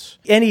sports.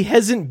 And he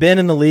hasn't been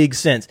in the league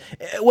since.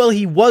 Well,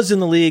 he was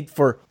in the league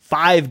for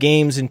 5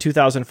 games in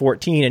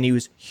 2014, and he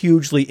was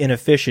hugely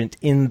inefficient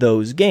in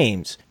those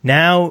games.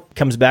 Now,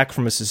 comes back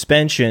from a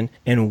suspension,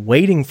 and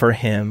waiting for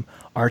him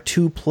are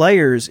 2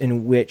 players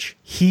in which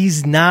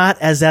he's not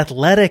as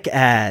athletic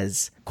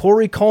as.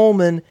 Corey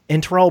Coleman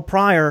and Terrell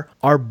Pryor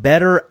are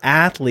better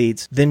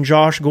athletes than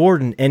Josh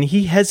Gordon, and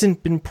he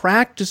hasn't been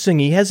practicing.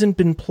 He hasn't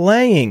been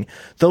playing.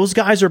 Those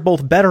guys are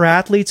both better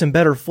athletes and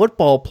better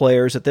football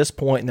players at this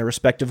point in their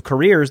respective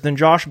careers than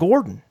Josh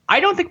Gordon.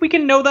 I don't think we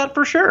can know that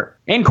for sure.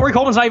 And Corey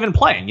Coleman's not even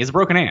playing. He has a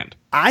broken hand.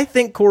 I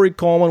think Corey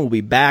Coleman will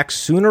be back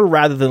sooner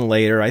rather than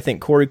later. I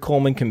think Corey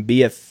Coleman can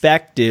be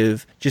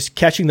effective just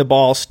catching the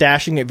ball,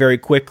 stashing it very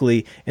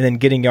quickly, and then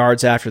getting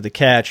yards after the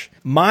catch.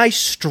 My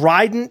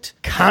strident,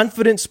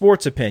 confident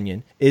sports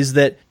opinion is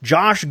that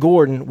Josh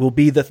Gordon will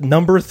be the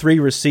number 3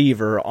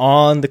 receiver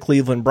on the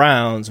Cleveland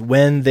Browns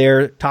when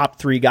their top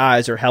 3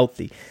 guys are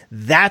healthy.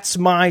 That's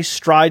my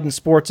strident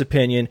sports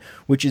opinion,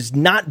 which is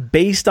not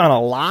based on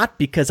a lot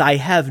because I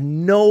have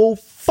no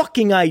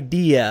fucking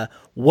idea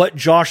what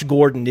Josh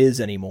Gordon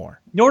is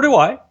anymore. Nor do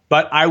I,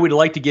 but I would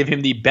like to give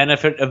him the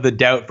benefit of the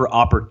doubt for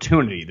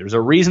opportunity. There's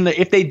a reason that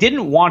if they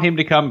didn't want him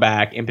to come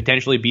back and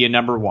potentially be a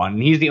number 1,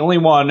 and he's the only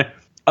one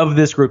of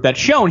this group that's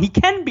shown he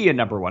can be a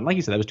number 1. Like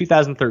you said, that was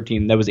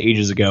 2013. That was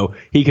ages ago.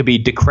 He could be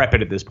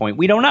decrepit at this point.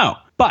 We don't know.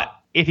 But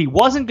if he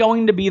wasn't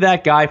going to be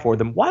that guy for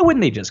them, why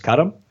wouldn't they just cut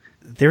him?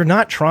 They're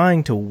not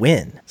trying to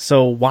win.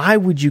 So why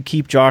would you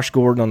keep Josh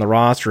Gordon on the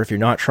roster if you're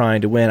not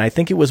trying to win? I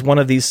think it was one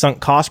of these sunk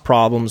cost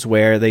problems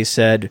where they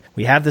said,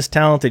 we have this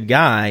talented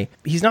guy.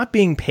 He's not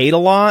being paid a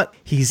lot.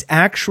 He's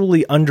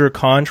actually under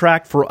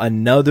contract for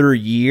another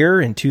year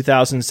in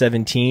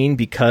 2017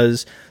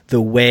 because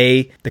the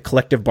way the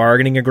collective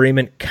bargaining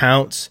agreement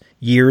counts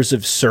years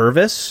of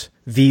service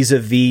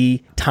vis-a-vis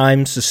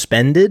time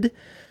suspended.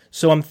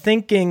 So I'm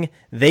thinking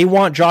they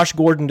want Josh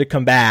Gordon to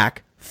come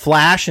back,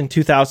 flash in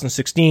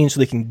 2016 so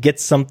they can get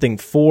something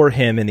for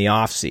him in the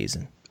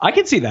offseason. I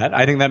can see that.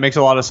 I think that makes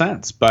a lot of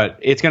sense, but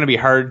it's going to be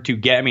hard to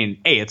get. I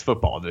mean, it's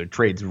football. The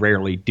trades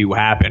rarely do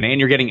happen, and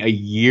you're getting a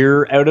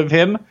year out of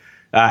him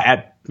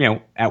at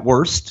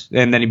worst,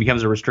 and then he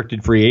becomes a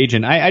restricted free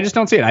agent. I just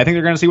don't see it. I think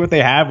they're going to see what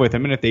they have with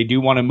him, and if they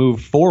do want to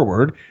move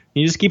forward,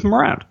 you just keep him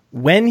around.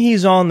 When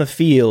he's on the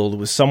field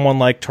with someone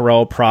like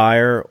Terrell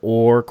Pryor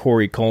or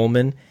Corey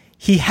Coleman,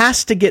 he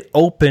has to get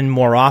open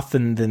more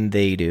often than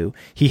they do.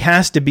 He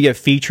has to be a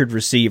featured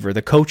receiver.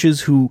 The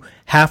coaches who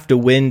have to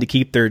win to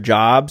keep their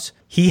jobs,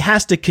 he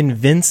has to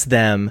convince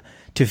them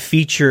to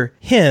feature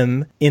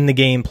him in the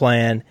game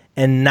plan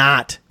and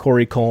not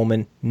Corey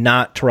Coleman,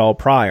 not Terrell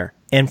Pryor.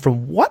 And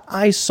from what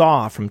I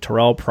saw from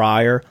Terrell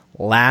Pryor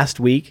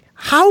last week,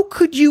 how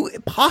could you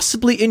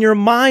possibly, in your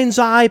mind's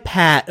eye,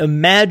 Pat,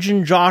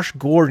 imagine Josh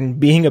Gordon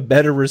being a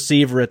better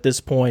receiver at this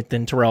point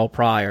than Terrell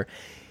Pryor?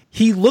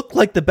 He looked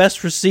like the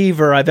best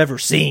receiver I've ever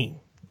seen.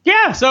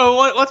 Yeah,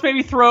 so let's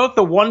maybe throw out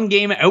the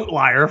one-game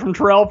outlier from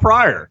Terrell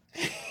Pryor.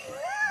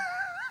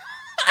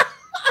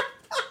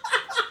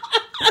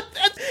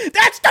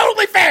 That's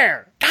totally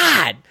fair.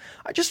 God,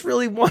 I just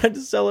really wanted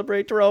to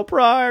celebrate Terrell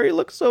Pryor. He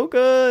looked so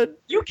good.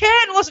 You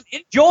can. Listen,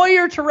 enjoy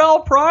your Terrell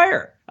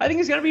Pryor. I think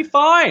he's going to be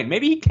fine.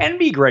 Maybe he can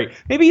be great.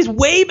 Maybe he's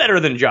way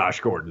better than Josh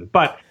Gordon.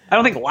 But I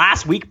don't think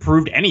last week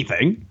proved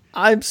anything.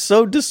 I'm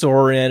so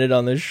disoriented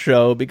on this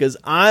show because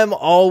I'm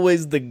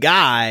always the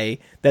guy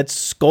that's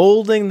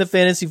scolding the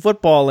fantasy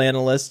football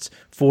analysts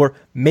for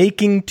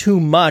making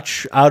too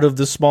much out of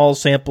the small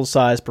sample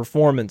size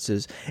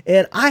performances.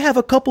 And I have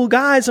a couple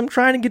guys I'm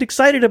trying to get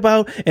excited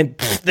about, and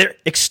they're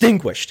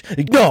extinguished.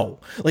 No,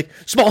 like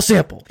small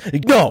sample.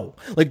 No,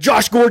 like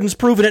Josh Gordon's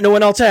proven it, no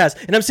one else has.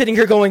 And I'm sitting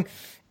here going,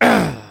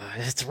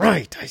 it's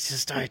right.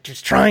 I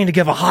just trying to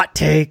give a hot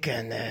take,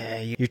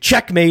 and you're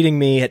checkmating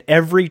me at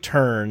every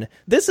turn.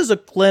 This is a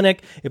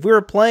clinic. If we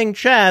were playing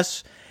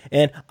chess,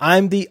 and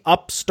I'm the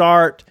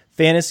upstart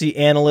fantasy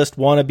analyst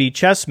wannabe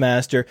chess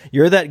master,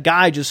 you're that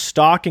guy just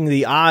stalking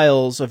the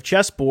aisles of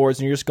chessboards,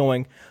 and you're just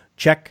going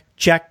check,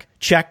 check,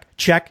 check,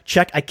 check,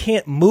 check. I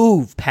can't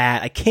move,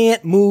 Pat. I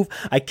can't move.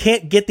 I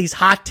can't get these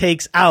hot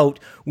takes out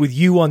with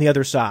you on the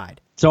other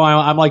side. So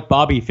I'm like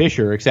Bobby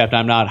Fischer, except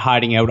I'm not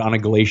hiding out on a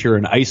glacier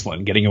in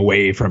Iceland, getting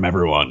away from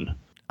everyone.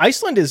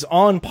 Iceland is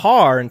on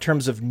par in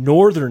terms of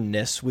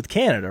northernness with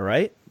Canada,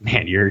 right?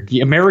 Man,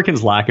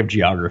 Americans' lack of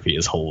geography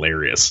is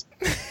hilarious.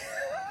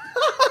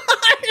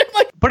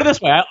 Put it this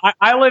way: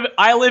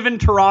 I live in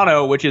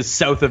Toronto, which is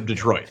south of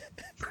Detroit.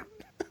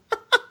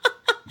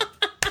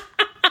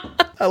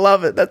 I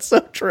love it. That's so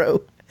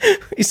true.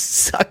 We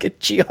suck at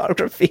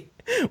geography.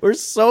 We're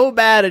so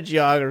bad at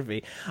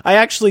geography. I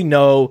actually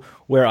know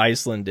where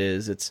Iceland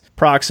is. It's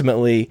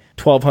approximately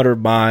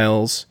 1,200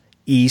 miles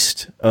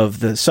east of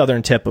the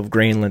southern tip of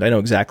Greenland. I know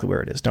exactly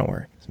where it is. Don't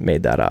worry. I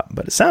made that up,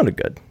 but it sounded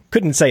good.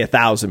 Couldn't say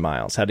 1,000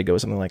 miles. Had to go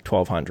something like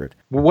 1,200.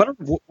 What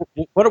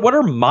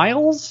are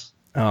miles?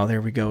 Oh,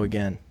 there we go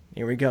again.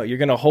 Here we go. You're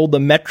going to hold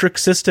the metric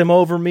system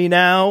over me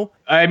now?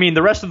 I mean,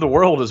 the rest of the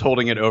world is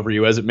holding it over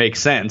you as it makes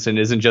sense and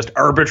isn't just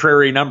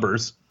arbitrary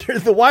numbers.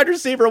 The wide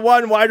receiver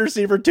 1, wide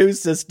receiver 2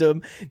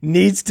 system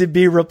needs to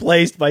be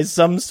replaced by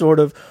some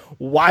sort of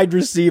wide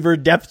receiver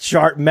depth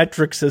chart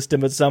metric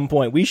system at some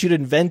point. We should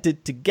invent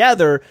it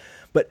together.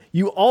 But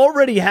you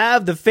already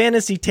have the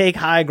fantasy take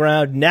high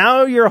ground.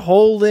 Now you're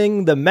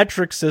holding the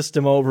metric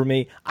system over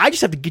me. I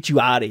just have to get you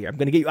out of here. I'm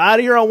going to get you out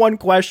of here on one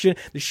question.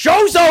 The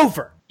show's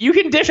over. You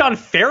can dish on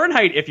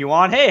Fahrenheit if you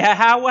want. Hey,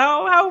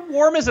 how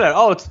warm is it?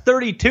 Oh, it's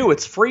 32.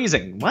 It's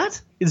freezing.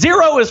 What?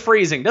 0 is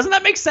freezing. Doesn't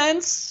that make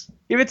sense?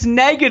 If it's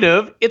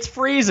negative, it's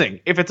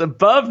freezing. If it's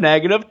above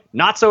negative,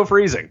 not so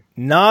freezing.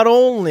 Not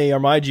only are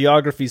my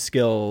geography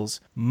skills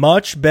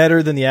much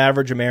better than the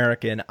average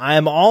American, I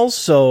am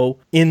also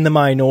in the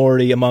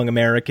minority among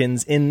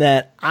Americans in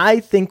that I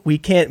think we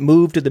can't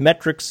move to the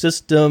metric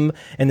system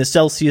and the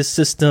Celsius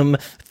system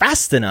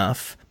fast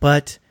enough.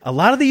 But a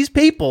lot of these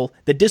people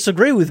that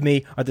disagree with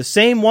me are the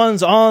same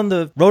ones on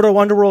the Roto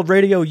Underworld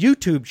Radio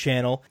YouTube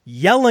channel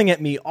yelling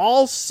at me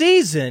all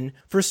season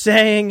for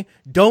saying,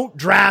 don't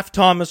draft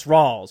Thomas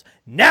Rawls.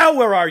 Now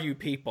where are you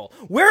people?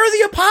 Where are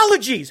the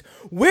apologies?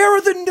 Where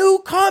are the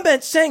new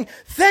comments saying,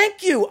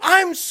 thank you,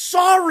 I'm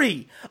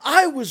sorry,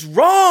 I was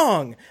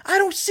wrong? I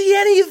don't see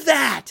any of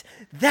that.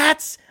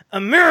 That's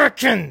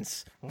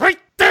Americans right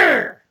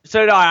there.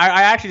 So no,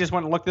 I actually just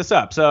went and looked this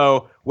up.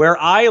 So where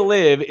I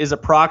live is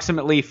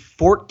approximately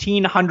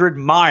 1,400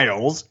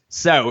 miles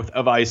south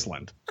of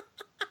Iceland.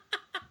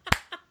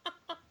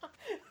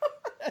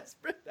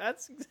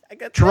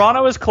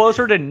 Toronto is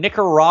closer to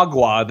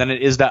Nicaragua than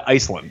it is to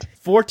Iceland.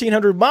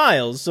 1,400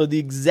 miles, so the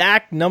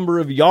exact number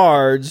of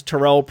yards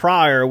Terrell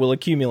Pryor will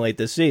accumulate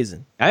this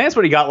season. I think that's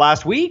what he got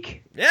last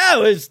week.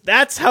 Yeah,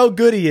 that's how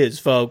good he is,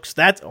 folks.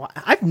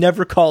 I've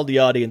never called the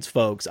audience,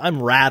 folks.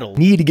 I'm rattled.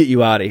 Need to get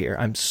you out of here.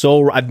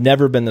 I've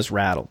never been this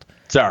rattled.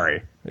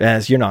 Sorry.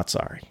 Yes, you're not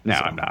sorry. No,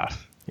 so I'm not.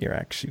 You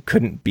actually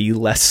couldn't be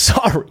less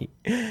sorry.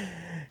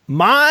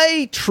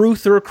 My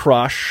truther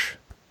crush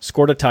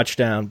scored a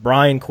touchdown.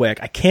 Brian Quick.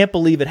 I can't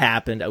believe it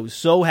happened. I was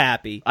so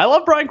happy. I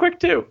love Brian Quick,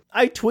 too.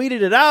 I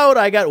tweeted it out.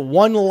 I got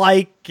 1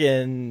 like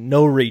and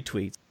no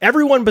retweets.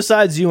 Everyone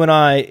besides you and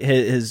I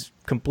has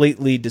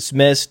completely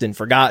dismissed and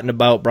forgotten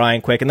about Brian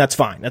Quick, and that's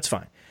fine. That's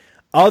fine.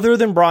 Other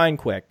than Brian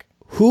Quick,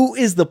 who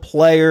is the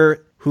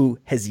player who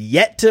has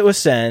yet to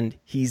ascend?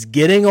 He's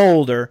getting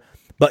older,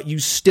 but you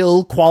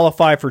still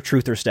qualify for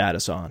truther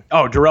status on.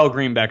 Oh, Darrell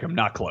Green Beckham,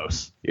 not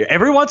close.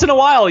 Every once in a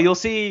while, you'll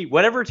see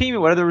whatever team,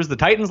 whether it was the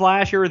Titans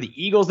last year or the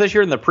Eagles this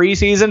year in the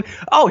preseason.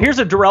 Oh, here's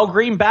a Darrell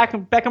Green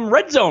Beckham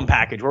red zone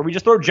package where we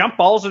just throw jump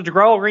balls to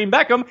Darrell Green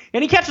Beckham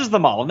and he catches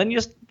them all, and then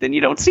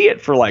you don't see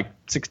it for like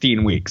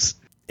 16 weeks.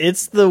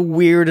 It's the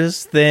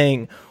weirdest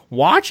thing.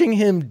 Watching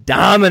him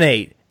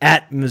dominate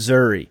at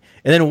Missouri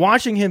and then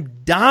watching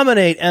him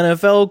dominate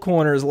NFL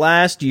corners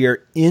last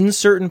year in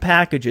certain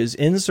packages,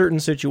 in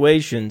certain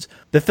situations.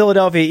 The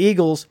Philadelphia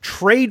Eagles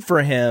trade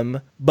for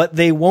him, but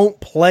they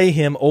won't play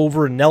him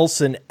over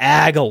Nelson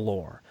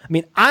Agholor. I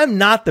mean, I'm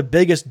not the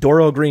biggest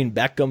Darrell Green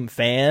Beckham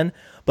fan,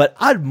 but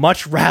I'd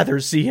much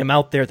rather see him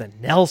out there than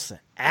Nelson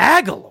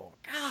Agholor.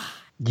 God.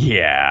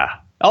 Yeah.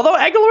 Although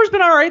Aguilar's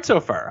been all right so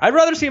far. I'd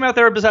rather see him out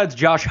there besides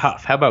Josh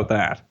Huff. How about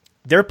that?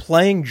 They're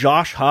playing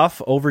Josh Huff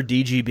over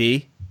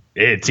DGB?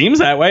 It seems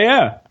that way,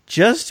 yeah.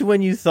 Just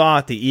when you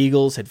thought the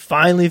Eagles had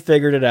finally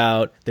figured it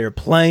out, they're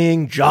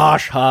playing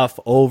Josh Huff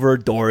over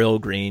Darrell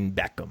Green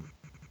Beckham.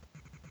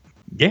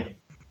 Yeah.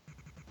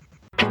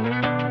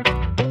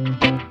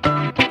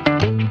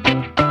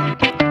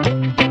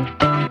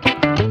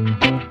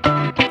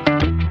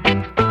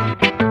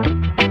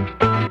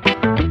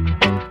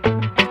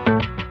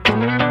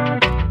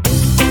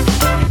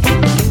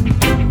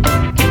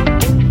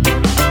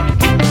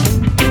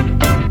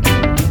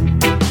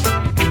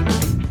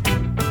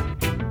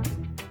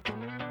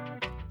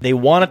 They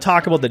want to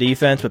talk about the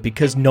defense, but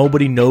because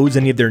nobody knows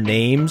any of their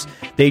names,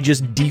 they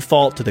just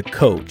default to the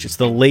coach. It's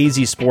the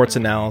lazy sports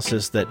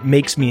analysis that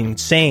makes me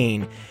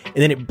insane. And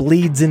then it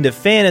bleeds into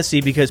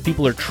fantasy because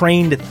people are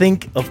trained to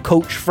think of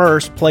coach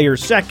first, player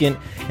second,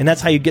 and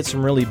that's how you get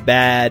some really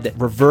bad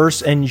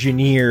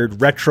reverse-engineered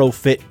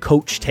retrofit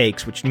coach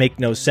takes, which make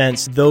no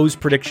sense. Those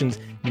predictions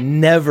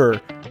never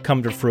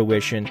come to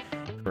fruition.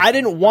 I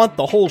didn't want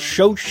the whole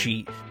show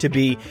sheet to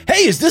be,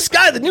 hey, is this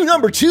guy the new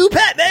number 2,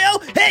 Pat Mayo?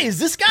 Hey, is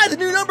this guy the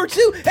new number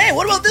 2? Hey,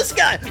 what about this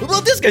guy? What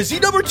about this guy? Is he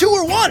number 2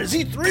 or 1? Is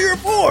he 3 or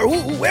 4?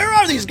 Where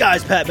are these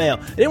guys, Pat Mayo?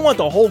 I didn't want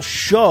the whole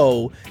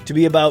show to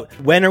be about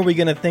when are we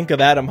going to think of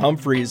Adam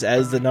Humphries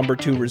as the number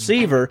 2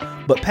 receiver,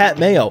 but Pat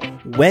Mayo,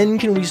 when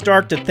can we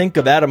start to think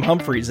of Adam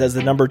Humphries as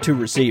the number 2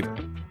 receiver?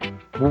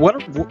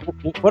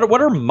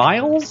 What are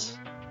miles?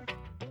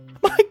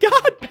 My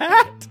God,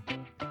 Pat!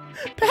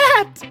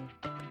 Pat!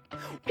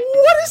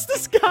 What is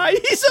this guy?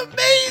 He's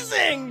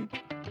amazing!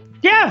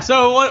 Yeah,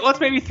 so let's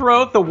maybe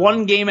throw out the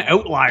one-game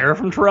outlier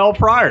from Terrell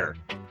Pryor.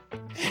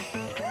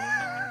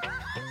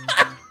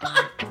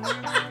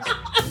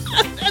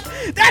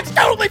 That's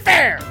totally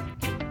fair!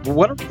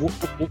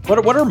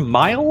 What are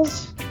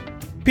miles?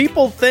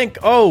 People think,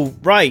 oh,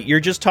 right, you're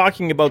just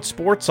talking about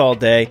sports all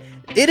day.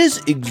 It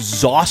is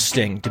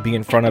exhausting to be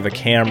in front of a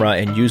camera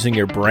and using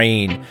your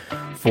brain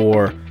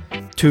for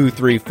 2,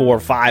 3, 4,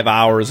 5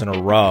 hours in a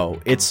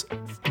row. It's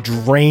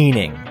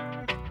draining.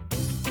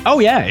 Oh,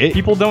 yeah.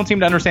 People don't seem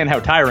to understand how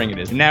tiring it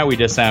is. Now we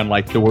just sound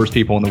like the worst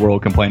people in the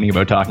world complaining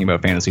about talking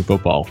about fantasy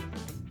football.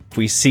 If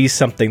we see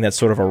something that's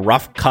sort of a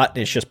rough cut and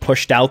it's just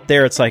pushed out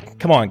there, it's like,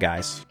 come on,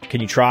 guys.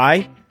 Can you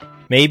try?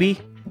 Maybe?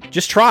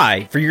 Just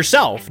try for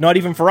yourself, not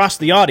even for us,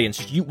 the audience.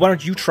 Why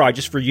don't you try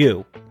just for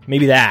you?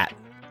 Maybe that.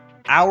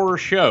 Our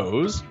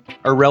shows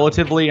are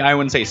relatively, I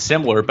wouldn't say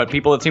similar, but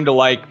people that seem to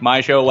like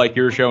my show, like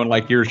your show, and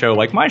like your show,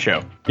 like my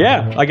show.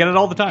 Yeah, I get it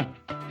all the time.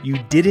 You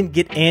didn't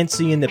get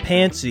antsy in the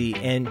pantsy,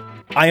 and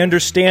I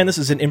understand this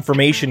is an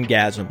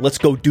information-gasm. Let's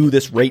go do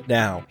this right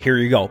now. Here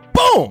you go.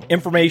 Boom!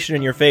 Information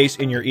in your face,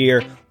 in your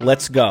ear.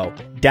 Let's go.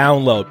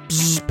 Download.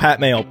 Bzz, Pat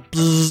Mayo.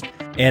 Bzz.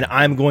 And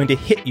I'm going to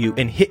hit you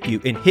and hit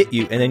you and hit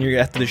you. And then you're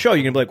after the show,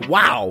 you're going to be like,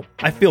 wow,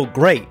 I feel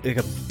great. Like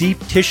a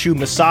deep tissue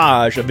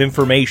massage of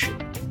information.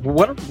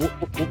 What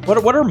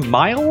are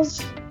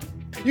miles?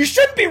 You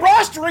shouldn't be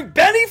rostering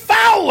Benny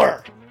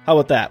Fowler! How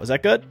about that? Was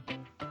that good?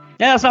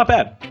 Yeah, that's not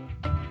bad.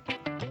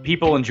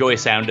 People enjoy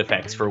sound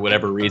effects for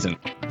whatever reason.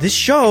 This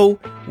show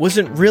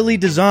wasn't really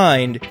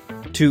designed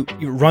to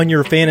run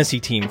your fantasy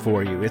team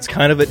for you. It's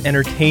kind of an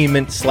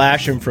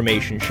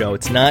entertainment/information show.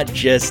 It's not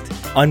just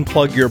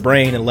unplug your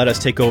brain and let us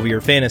take over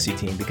your fantasy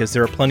team, because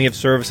there are plenty of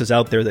services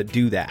out there that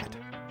do that.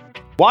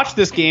 Watch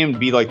this game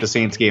be like the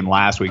Saints game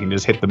last week and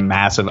just hit the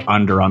massive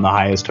under on the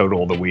highest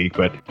total of the week.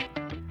 But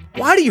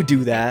why do you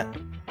do that?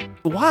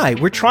 Why?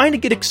 We're trying to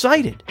get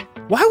excited.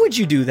 Why would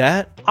you do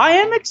that? I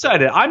am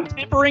excited. I'm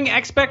tempering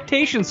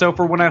expectations, so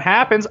for when it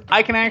happens,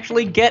 I can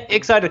actually get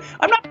excited.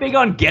 I'm not big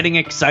on getting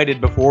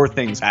excited before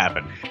things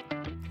happen.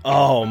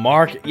 Oh,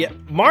 Mark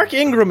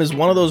Ingram is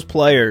one of those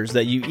players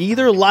that you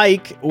either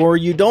like or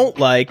you don't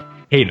like.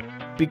 Hate him.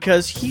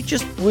 Because he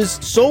just was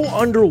so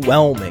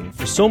underwhelming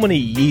for so many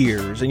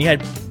years, and you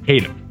had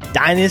hate him.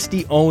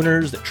 Dynasty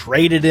owners that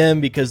traded him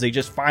because they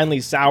just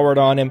finally soured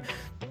on him.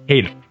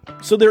 Hate him.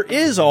 So there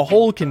is a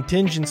whole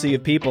contingency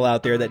of people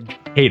out there that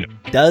hate him.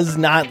 Does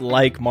not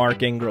like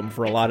Mark Ingram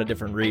for a lot of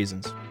different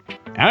reasons.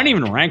 I don't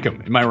even rank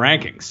him in my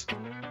rankings.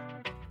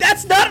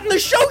 That's not in the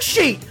show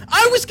sheet.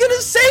 I was going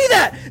to say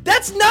that.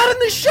 That's not in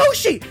the show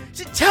sheet.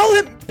 Tell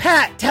him,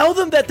 Pat, tell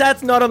them that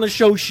that's not on the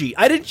show sheet.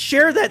 I didn't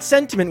share that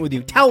sentiment with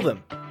you. Tell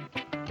them.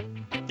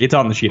 It's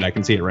on the sheet. I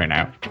can see it right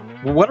now.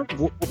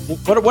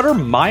 What are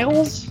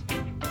miles?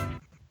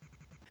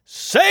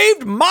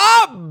 Saved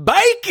my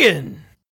bacon.